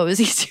the dough. It was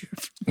easier.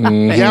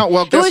 Yeah,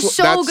 well, was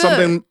so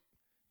good.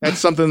 That's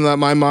something that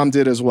my mom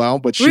did as well,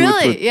 but she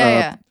Really? would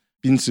put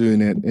bingsu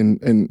in it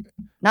and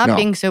Not no.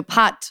 bingsu,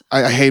 pat.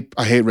 I hate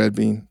red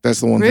bean. That's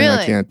the one thing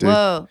I can't do.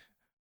 Whoa.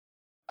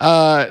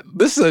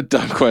 This is a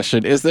dumb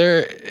question. Does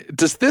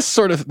this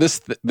sort of this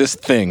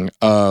thing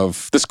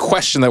of this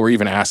question that we're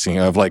even asking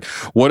of like,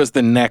 what is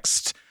the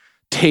next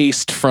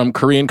taste from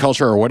Korean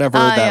culture or whatever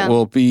that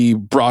will be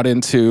brought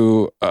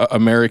into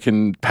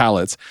American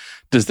palates?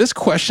 Does this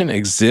question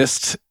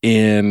exist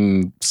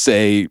in,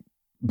 say,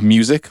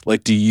 music?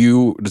 Like,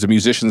 do the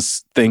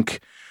musicians think,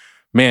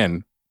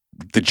 man,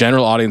 the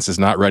general audience is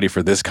not ready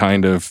for this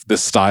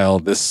style,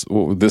 this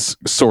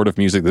sort of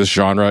music, this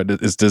genre?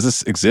 Does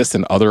this exist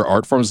in other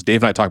art forms?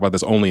 Dave and I talk about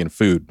this only in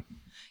food.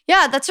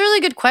 Yeah, that's a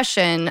really good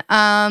question.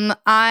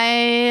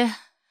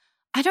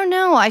 I don't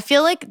know. I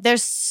feel like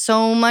there's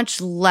so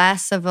much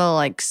less of a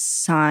like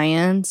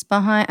science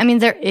behind. I mean,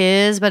 there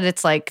is, but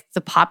it's like the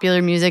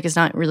popular music is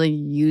not really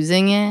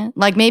using it.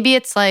 Like maybe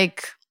it's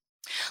like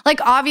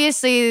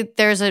obviously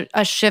there's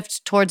a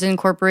shift towards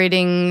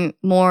incorporating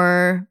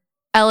more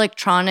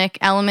electronic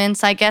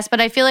elements, I guess.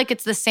 But I feel like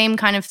it's the same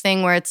kind of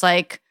thing where it's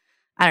like,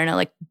 I don't know,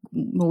 like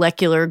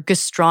molecular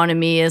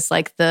gastronomy is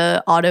like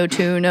the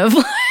auto-tune of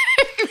like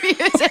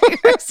music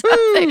or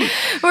something.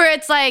 Where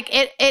it's like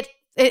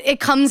it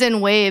comes in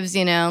waves,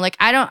 you know. Like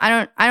I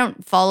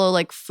don't follow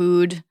like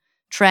food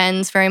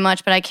trends very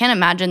much, but I can't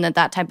imagine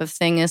that type of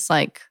thing is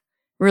like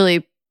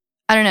really,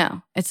 I don't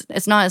know.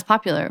 It's not as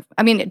popular.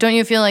 I mean, don't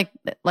you feel like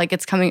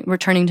it's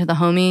returning to the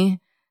homey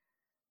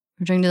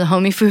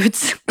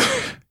foods?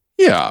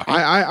 Yeah,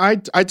 I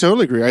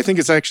totally agree. I think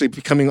it's actually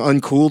becoming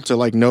uncool to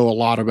like know a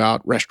lot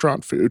about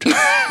restaurant food.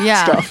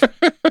 Yeah. Stuff.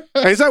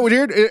 Is that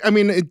weird? I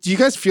mean, do you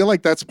guys feel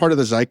like that's part of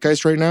the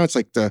zeitgeist right now? It's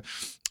like the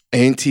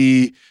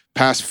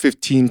past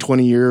 15,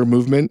 20 year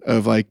movement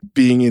of like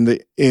being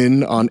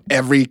in on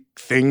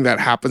everything that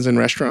happens in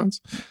restaurants?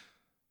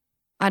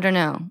 I don't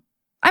know.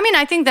 I mean,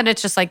 I think that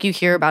it's just like you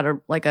hear about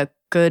a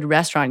good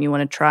restaurant, you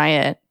want to try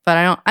it, but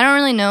I don't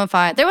really know if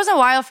there was a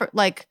while for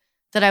like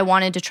that I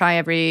wanted to try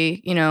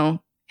every, you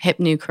know, hip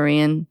new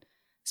Korean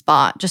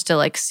spot just to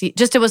like see,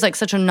 just it was like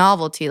such a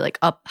novelty, like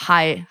up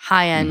high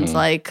end,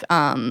 like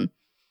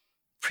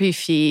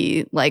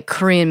pre-fee like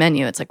Korean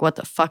menu. It's like, what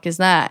the fuck is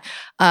that?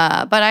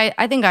 But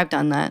I think I've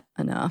done that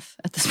enough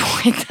at this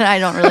point that I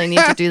don't really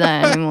need to do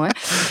that anymore.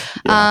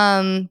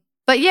 Yeah.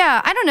 But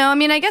yeah, I don't know. I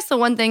mean, I guess the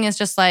one thing is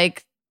just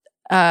like,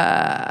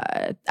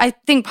 I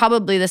think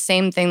probably the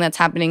same thing that's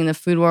happening in the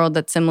food world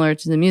that's similar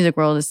to the music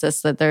world is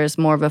this, that there's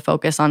more of a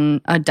focus on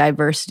a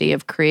diversity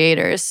of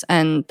creators.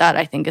 And that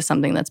I think is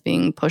something that's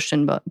being pushed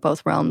in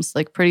both realms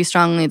like pretty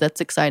strongly. That's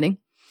exciting.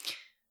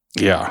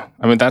 Yeah.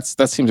 I mean, that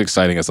seems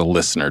exciting as a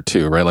listener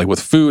too, right? Like with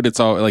food, it's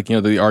all like, you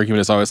know, the argument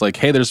is always like,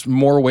 hey, there's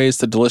more ways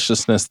to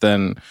deliciousness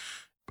than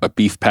a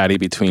beef patty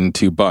between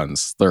two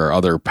buns. There are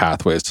other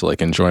pathways to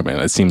like enjoyment.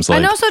 It seems like,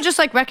 and also just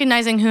like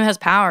recognizing who has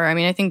power. I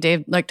mean, I think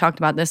Dave like talked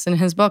about this in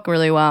his book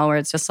really well, where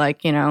it's just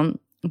like, you know,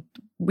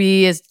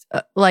 we as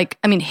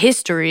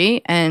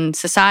history and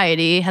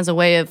society has a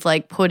way of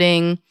like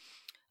putting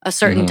a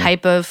certain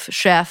type of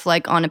chef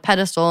like on a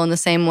pedestal in the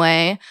same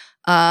way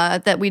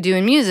that we do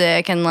in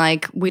music. And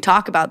like we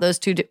talk about those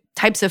two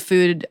types of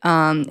food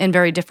in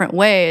very different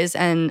ways.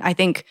 And I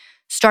think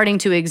starting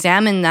to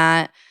examine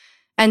that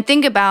and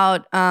think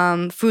about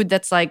food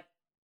that's like,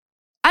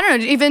 I don't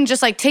know, even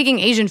just like taking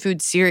Asian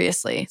food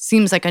seriously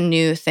seems like a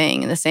new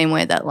thing in the same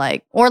way that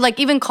like, or like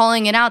even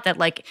calling it out that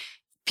like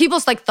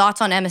people's like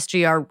thoughts on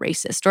MSG are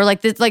racist, or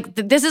like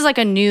this is like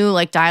a new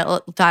like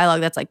dialogue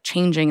that's like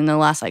changing in the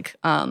last like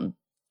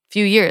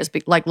few years,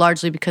 like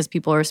largely because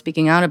people are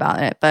speaking out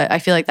about it. But I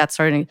feel like that's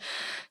starting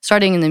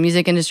in the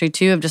music industry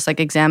too, of just like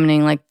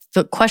examining like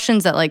the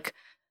questions that like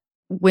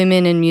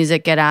women in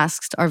music get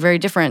asked are very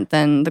different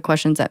than the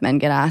questions that men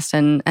get asked,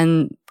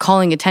 and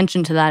calling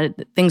attention to that.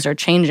 Things are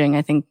changing,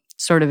 I think,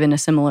 sort of in a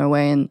similar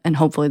way, and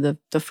hopefully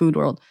the food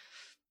world.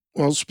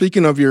 Well,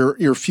 speaking of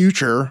your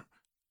future,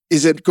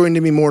 is it going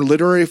to be more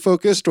literary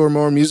focused or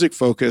more music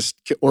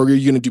focused, or are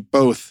you going to do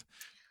both?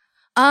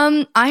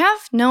 I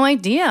have no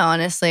idea,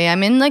 honestly.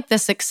 I'm in like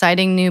this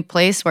exciting new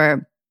place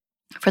where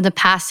for the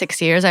past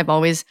 6 years, I've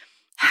always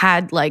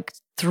had like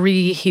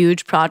 3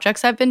 huge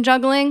projects I've been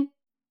juggling.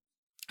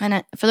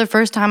 And for the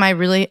first time,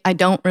 I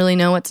don't really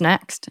know what's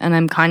next. And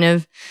I'm kind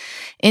of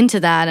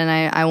into that. And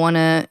I want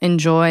to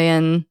enjoy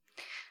and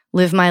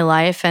live my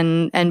life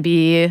and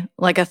be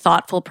like a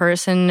thoughtful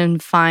person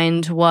and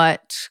find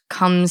what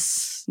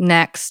comes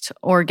next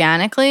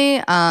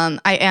organically. I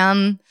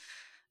am,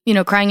 you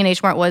know, Crying in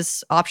H Mart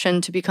was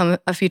optioned to become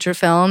a feature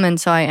film. And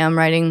so I am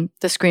writing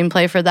the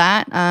screenplay for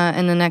that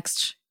in the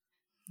next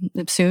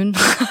soon.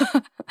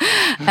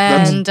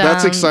 And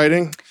that's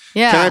exciting.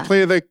 Yeah.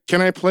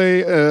 Can I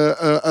play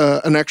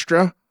an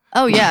extra?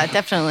 Oh yeah,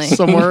 definitely.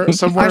 somewhere. Our in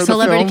celebrity the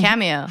film?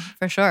 cameo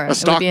for sure. A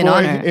stock boy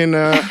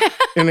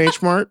in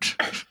H Mart.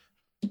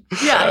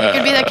 Yeah, you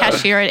could be the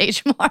cashier at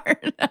H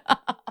Mart.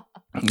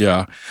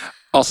 Yeah.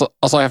 Also,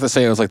 I have to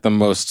say it was like the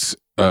most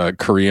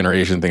Korean or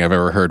Asian thing I've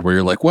ever heard where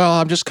you're like, well,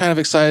 I'm just kind of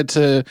excited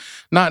to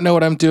not know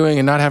what I'm doing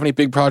and not have any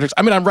big projects.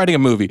 I mean, I'm writing a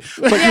movie,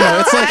 but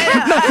it's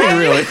like nothing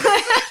really.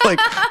 Like,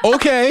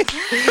 okay.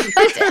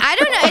 But I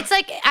don't know. It's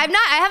like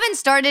I haven't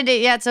started it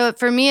yet. So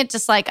for me, it's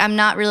just like I'm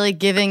not really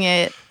giving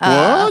it.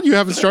 What? You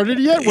haven't started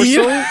it yet?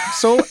 We're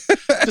so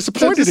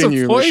disappointed in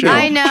you, Michelle.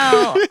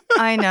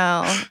 I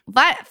know.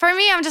 But for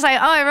me, I'm just like,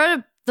 I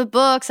wrote the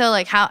book, so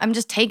like how I'm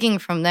just taking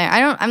from there.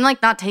 I'm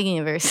like not taking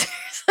it very seriously.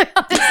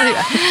 Honestly.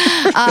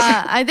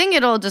 I think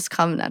it'll just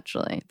come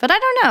naturally. But I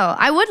don't know.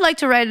 I would like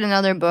to write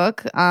another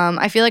book.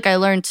 I feel like I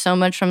learned so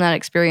much from that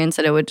experience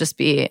that it would just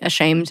be a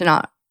shame to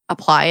not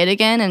apply it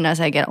again. And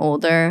as I get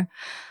older,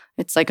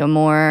 it's like a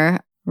more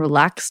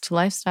relaxed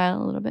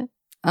lifestyle a little bit.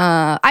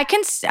 I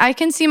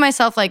can see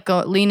myself like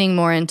leaning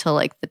more into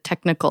like the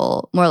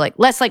technical, more like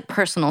less like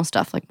personal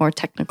stuff, like more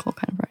technical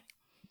kind of writing.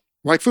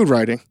 Like food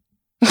writing.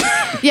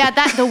 Yeah,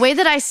 the way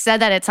that I said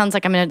that, it sounds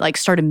like I'm gonna like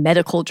start a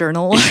medical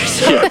journal or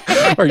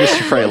something. Or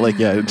just write like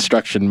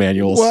instruction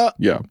manuals. Well,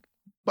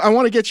 I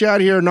want to get you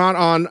out of here not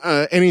on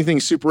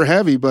anything super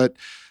heavy, but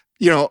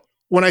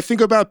when I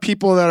think about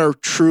people that are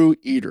true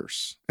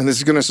eaters, and this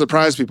is going to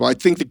surprise people, I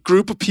think the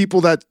group of people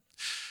that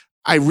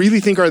I really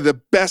think are the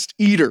best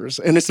eaters,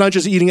 and it's not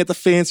just eating at the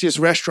fanciest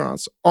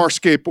restaurants, are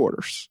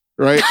skateboarders,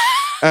 right?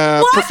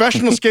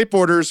 Professional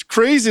skateboarders,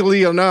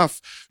 crazily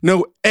enough,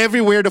 know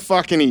everywhere to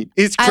fucking eat.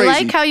 It's crazy. I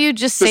like how you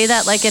just say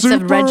that like it's a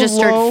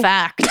registered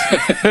fact.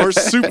 Or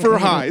super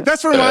high.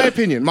 That's for my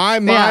opinion. My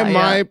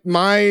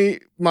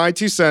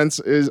 2 cents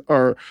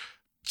are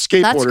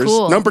skateboarders. That's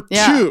cool. Number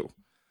 2.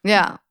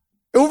 Yeah.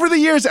 Over the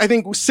years, I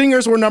think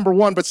singers were number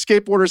 1, but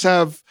skateboarders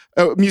have,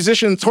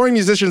 touring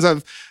musicians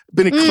have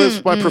been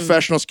eclipsed by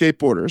professional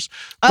skateboarders.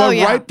 But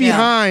right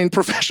behind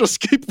professional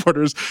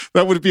skateboarders,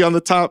 that would be on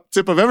the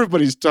tip of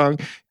everybody's tongue,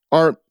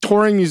 are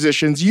touring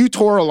musicians. You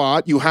tour a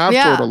lot. You have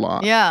toured a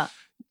lot. Yeah.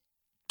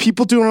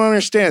 People don't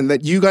understand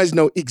that you guys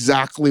know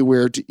exactly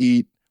where to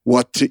eat,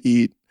 what to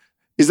eat.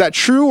 Is that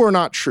true or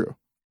not true?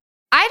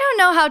 I don't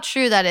know how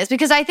true that is,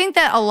 because I think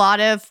that a lot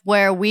of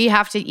where we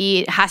have to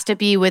eat has to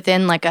be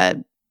within like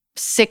a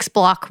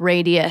 6-block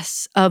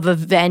radius of a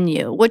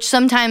venue, which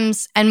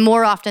sometimes and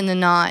more often than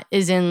not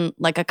is in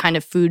like a kind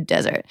of food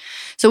desert.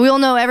 So we all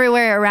know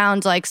everywhere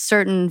around like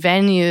certain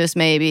venues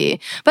maybe.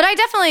 But I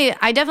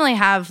definitely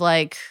have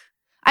like,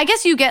 I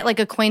guess you get like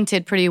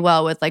acquainted pretty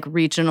well with like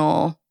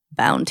regional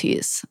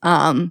bounties.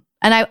 And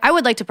I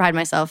would like to pride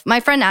myself. My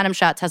friend Adam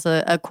Schatz has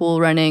a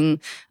cool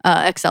running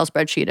Excel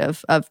spreadsheet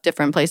of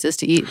different places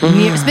to eat,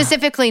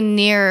 specifically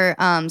near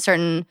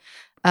certain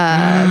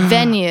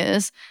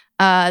venues.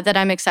 That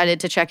I'm excited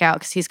to check out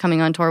because he's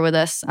coming on tour with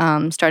us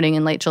starting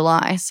in late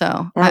July.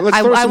 So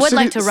I would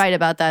like to write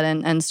about that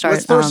and start.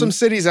 Let's throw some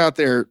cities out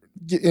there.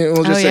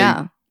 We'll just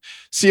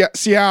say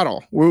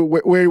Seattle.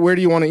 Where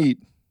do you want to eat?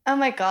 Oh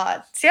my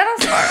God,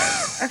 Seattle's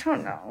far. I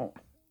don't know.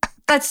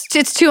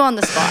 It's too on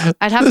the spot.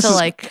 I'd have to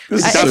like.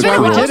 It's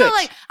been also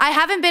like I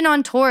haven't been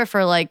on tour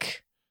for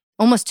like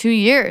almost 2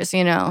 years.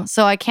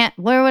 So I can't.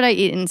 Where would I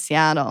eat in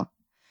Seattle?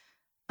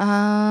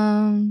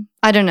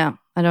 I don't know.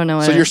 I don't know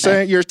what. So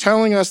you're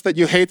telling us that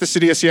you hate the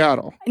city of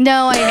Seattle?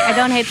 No, I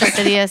don't hate the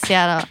city of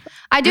Seattle.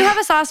 I do have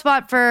a soft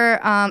spot for.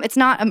 It's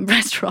not a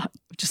restaurant,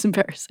 which is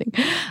embarrassing.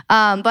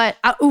 But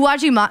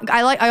Uwaji Maya.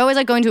 I always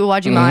like going to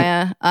Uwaji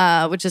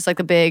Maya, which is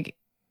like a big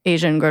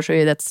Asian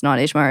grocery that's not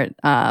H Mart.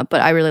 But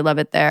I really love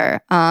it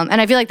there.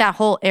 And I feel like that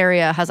whole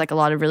area has like a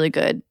lot of really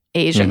good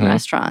Asian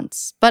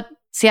restaurants. But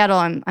Seattle,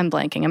 I'm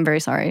blanking. I'm very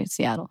sorry,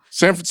 Seattle.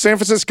 San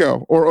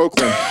Francisco or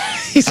Oakland.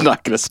 He's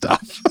not going to stop.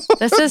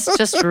 This is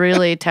just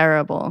really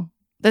terrible.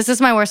 This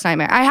is my worst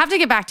nightmare. I have to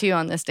get back to you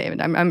on this,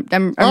 David. I'm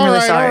really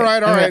sorry.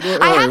 All right.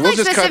 I have like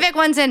specific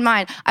ones in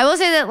mind. I will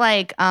say that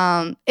like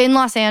in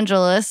Los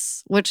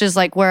Angeles, which is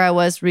like where I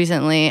was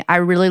recently, I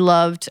really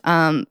loved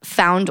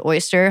Found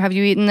Oyster. Have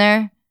you eaten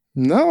there?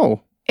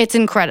 No. It's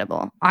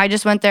incredible. I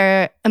just went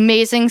there.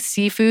 Amazing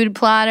seafood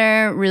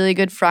platter, really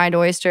good fried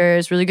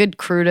oysters, really good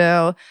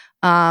crudo.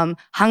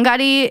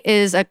 Hangari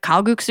is a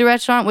kalguksu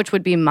restaurant, which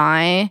would be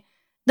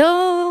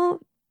though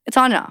it's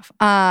on and off.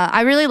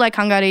 I really like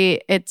Hangari.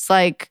 It's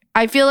like,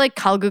 I feel like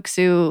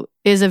kalguksu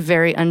is a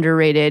very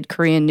underrated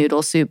Korean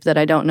noodle soup that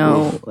I don't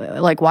know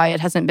like why it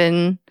hasn't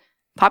been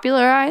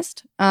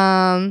popularized.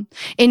 In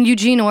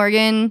Eugene,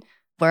 Oregon,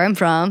 where I'm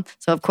from,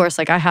 so of course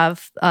like I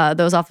have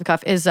those off the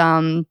cuff, is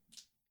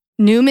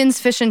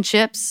Newman's Fish and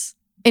Chips.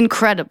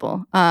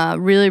 Incredible.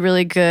 Really,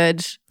 really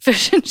good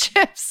fish and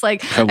chips.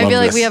 Like I feel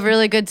like we have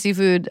really good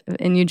seafood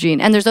in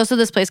Eugene. And there's also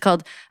this place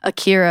called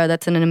Akira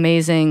that's an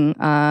amazing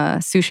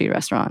sushi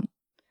restaurant.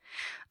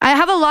 I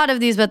have a lot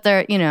of these, but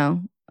they're,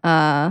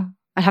 I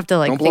have to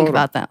like think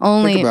about that.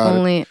 Only but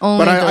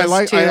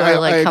those two are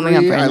like coming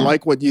up right now. I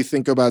like what you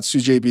think about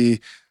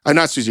sujebi.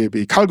 Not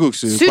sujebi,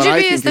 kalguksu.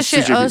 Sujebi is the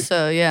shit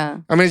also, yeah.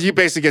 I mean, you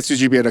basically get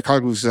sujebi at a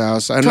kalguksu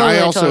house. And I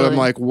also am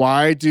like,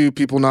 why do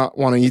people not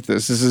want to eat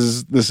this?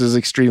 This is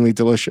extremely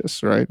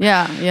delicious, right?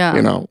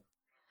 Yeah.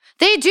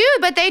 They do,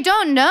 but they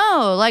don't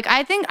know. Like,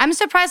 I think I'm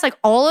surprised. Like,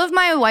 all of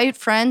my white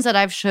friends that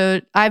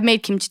I've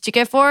made kimchi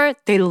jjigae for,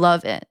 they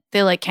love it.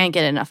 They like can't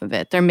get enough of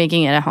it. They're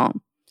making it at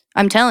home.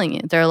 I'm telling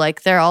you,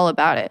 they're all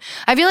about it.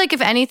 I feel like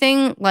if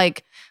anything,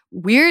 like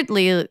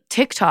weirdly,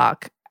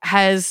 TikTok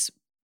has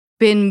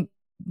been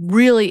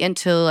really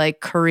into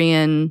like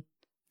Korean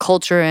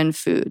culture and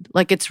food.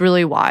 Like, it's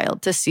really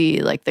wild to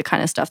see like the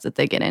kind of stuff that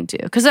they get into.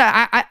 Because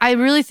I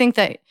really think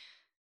that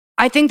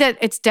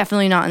it's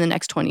definitely not in the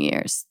next 20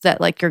 years that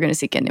like you're going to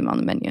see Gendim on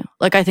the menu.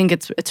 Like, I think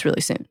it's really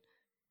soon.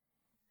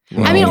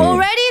 Wow. I mean,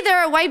 already there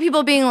are white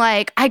people being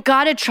like, I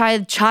gotta try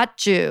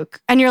chatjuk.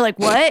 And you're like,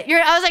 what? I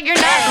was like,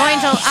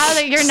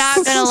 you're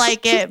not gonna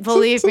like it.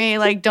 Believe me.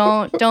 Like,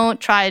 don't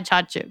try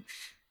chatjuk.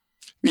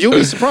 You'll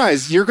be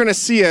surprised. You're gonna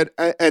see it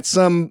at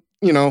some,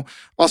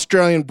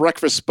 Australian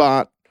breakfast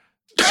spot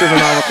serving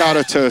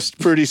avocado toast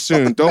pretty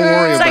soon. Don't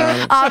worry about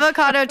it.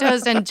 Avocado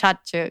toast and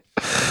chatjuk.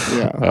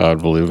 Yeah.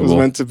 Unbelievable. It was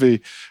meant to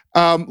be.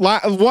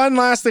 One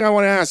last thing I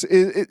want to ask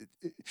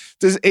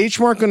does H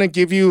Mart going to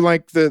give you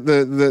like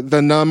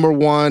the number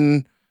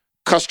one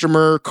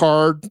customer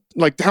card?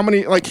 Like, how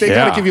many? Like, they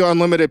got to give you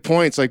unlimited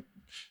points. Like,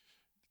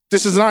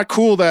 this is not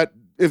cool that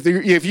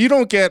if you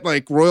don't get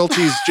like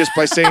royalties just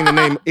by saying the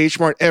name H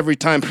Mart every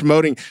time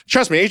promoting.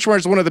 Trust me, H Mart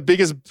is one of the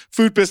biggest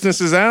food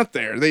businesses out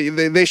there.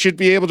 They should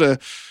be able to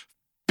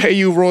pay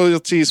you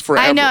royalties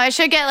forever. I know. I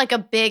should get like a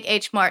big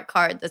H Mart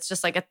card that's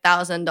just like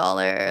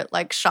 $1,000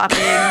 like shopping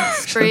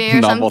spree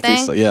or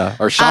something. Yeah,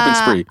 or shopping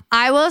spree.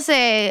 I will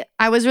say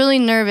I was really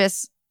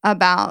nervous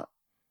about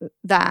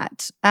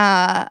that.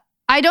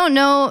 I don't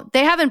know.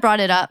 They haven't brought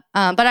it up,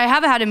 but I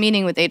have had a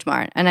meeting with H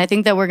Mart, and I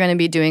think that we're going to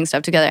be doing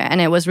stuff together.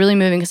 And it was really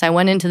moving because I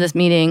went into this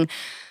meeting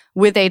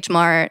with H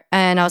Mart,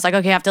 and I was like,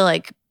 okay, I have to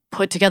like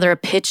put together a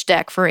pitch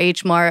deck for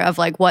H Mart of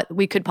like what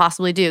we could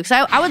possibly do.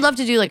 Because I would love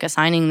to do like a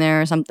signing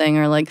there or something,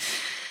 or like,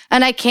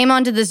 and I came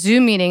onto the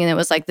Zoom meeting and it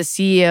was like the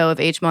CEO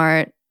of H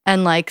Mart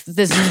and like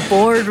this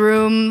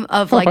boardroom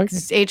of like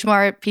H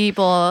Mart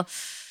people.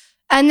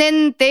 And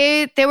then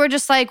they were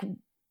just like,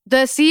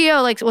 the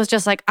CEO like was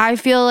just like, I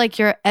feel like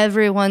you're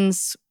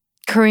everyone's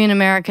Korean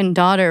American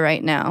daughter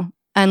right now.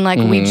 And like,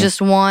 we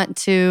just want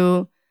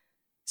to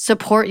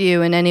support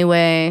you in any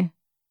way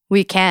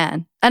we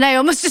can. And I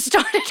almost just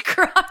started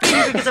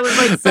crying because it was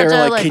like such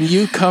They're a like, can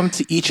you come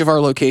to each of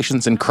our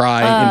locations and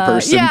cry in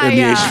person in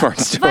the H Mart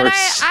stores? But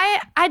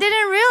I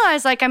didn't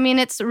realize, like, I mean,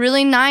 it's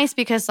really nice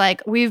because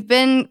like we've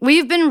been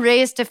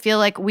raised to feel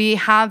like we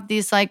have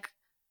these like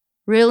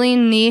really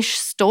niche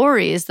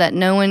stories that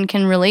no one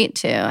can relate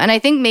to. And I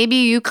think maybe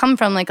you come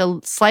from like a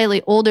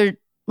slightly older,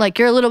 like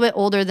you're a little bit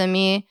older than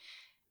me.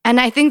 And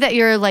I think that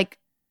you're like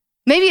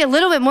maybe a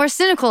little bit more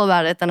cynical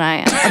about it than I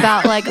am,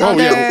 about like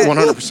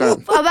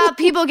 100%. about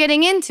people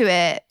getting into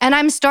it. And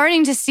I'm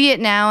starting to see it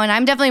now, and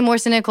I'm definitely more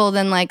cynical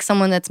than like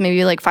someone that's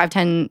maybe like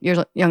 5-10 years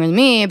younger than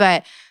me,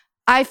 but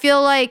I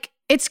feel like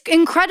it's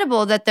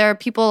incredible that there are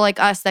people like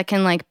us that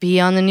can like be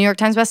on the New York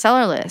Times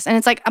bestseller list. And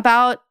it's like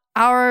about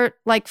our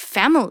like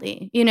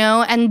family,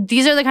 and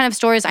these are the kind of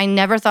stories I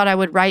never thought I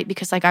would write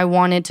because like I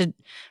wanted to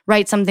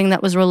write something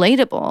that was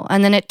relatable.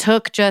 And then it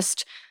took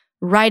just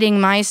writing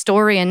my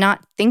story and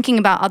not thinking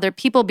about other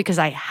people because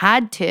I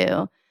had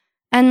to.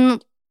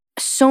 And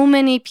so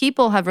many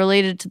people have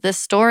related to this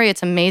story.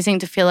 It's amazing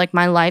to feel like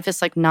my life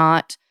is like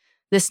not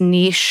this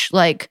niche,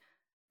 like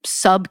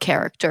sub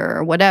character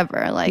or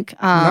whatever. Like,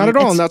 not at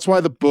all. And that's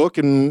why the book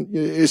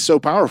is so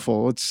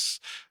powerful. It's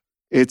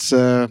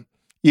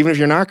even if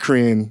you're not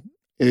Korean,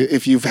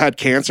 if you've had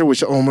cancer,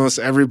 which almost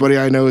everybody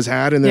I know has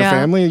had in their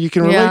family, you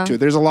can relate to it.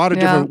 There's a lot of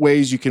different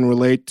ways you can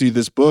relate to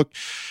this book.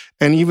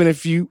 And even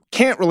if you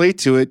can't relate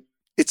to it,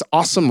 it's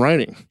awesome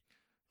writing.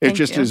 It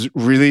is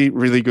really,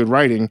 really good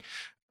writing.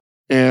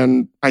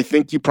 And I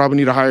think you probably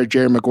need to hire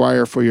Jerry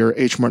Maguire for your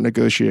H Mart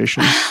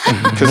negotiations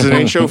because it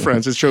ain't show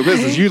friends, it's show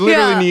business. You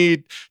literally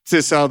need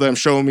to sell them,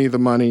 show me the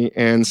money,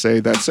 and say,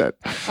 that's it.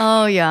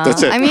 Oh, yeah.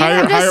 That's it. I mean,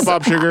 hire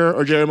Bob Sugar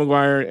or Jerry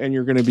Maguire, and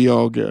you're going to be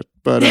all good.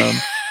 But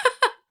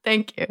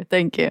Thank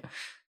you.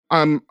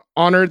 I'm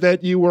honored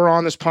that you were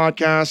on this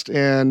podcast,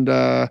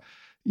 and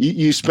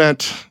you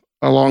spent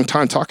a long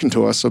time talking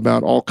to us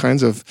about all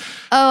kinds of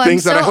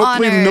things that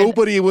hopefully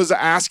nobody was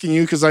asking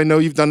you, because I know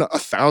you've done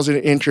 1,000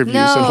 interviews,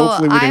 and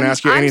hopefully we didn't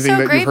ask you anything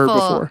that you've heard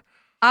before.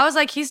 I was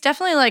like, he's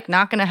definitely like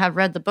not going to have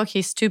read the book.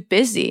 He's too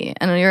busy,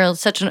 and you're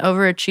such an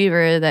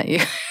overachiever that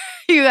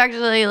you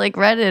actually like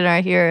read it and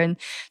are here and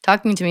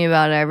talking to me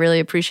about it. I really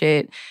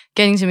appreciate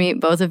getting to meet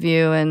both of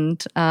you,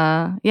 and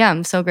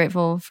I'm so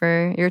grateful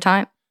for your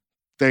time.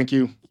 Thank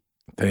you.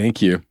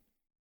 Thank you.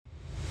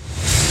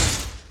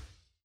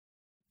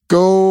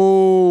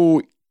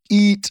 Go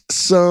eat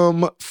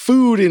some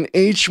food in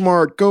H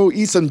Mart. Go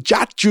eat some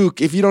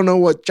jatjuk. If you don't know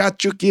what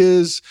jatjuk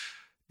is,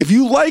 if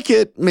you like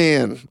it,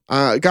 man,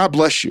 God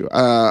bless you.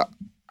 I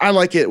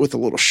like it with a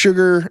little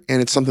sugar,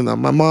 and it's something that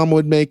my mom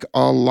would make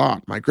a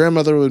lot. My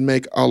grandmother would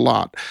make a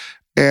lot.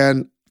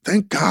 And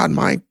thank God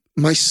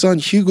my son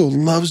Hugo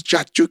loves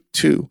jatjuk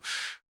too.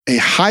 A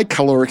high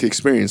caloric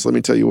experience, let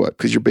me tell you what,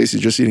 because you're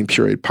basically just eating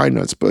pureed pine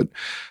nuts. But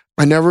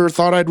I never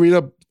thought I'd read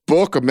a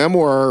book, a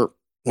memoir,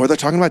 where they're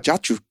talking about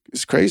Jiachu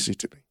is crazy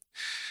to me.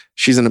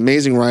 She's an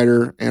amazing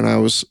writer, and I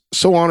was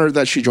so honored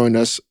that she joined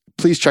us.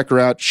 Please check her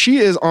out. She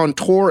is on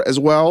tour as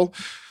well.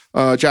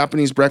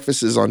 Japanese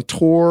Breakfast is on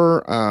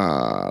tour.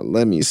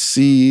 Let me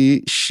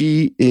see.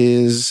 She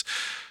is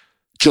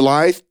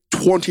July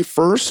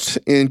 21st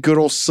in good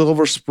old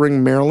Silver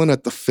Spring, Maryland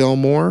at the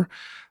Fillmore.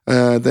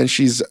 Then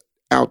she's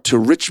out to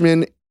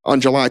Richmond on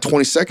July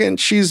 22nd.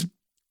 She's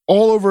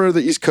all over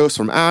the East Coast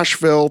from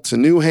Asheville to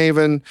New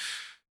Haven,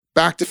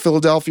 back to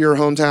Philadelphia, her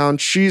hometown.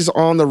 She's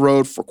on the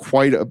road for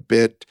quite a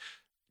bit.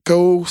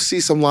 Go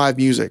see some live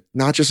music,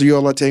 not just Yo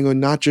La Tengo,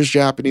 not just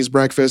Japanese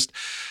Breakfast.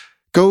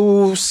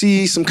 Go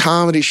see some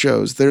comedy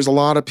shows. There's a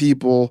lot of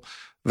people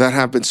that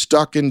have been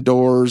stuck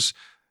indoors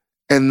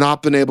and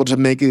not been able to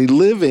make a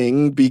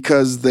living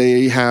because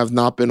they have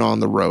not been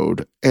on the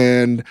road.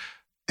 And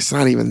it's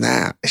not even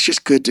that. It's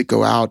just good to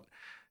go out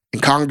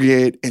and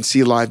congregate and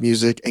see live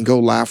music and go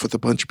laugh with a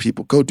bunch of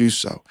people. Go do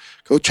so.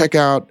 Go check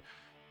out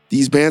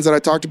these bands that I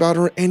talked about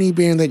or any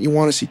band that you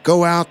want to see.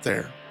 Go out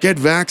there. Get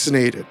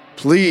vaccinated.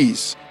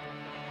 Please.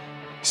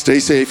 Stay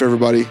safe,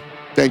 everybody.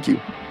 Thank you.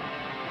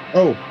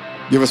 Oh,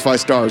 give us 5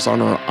 stars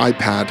on our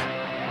iPad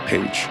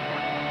page.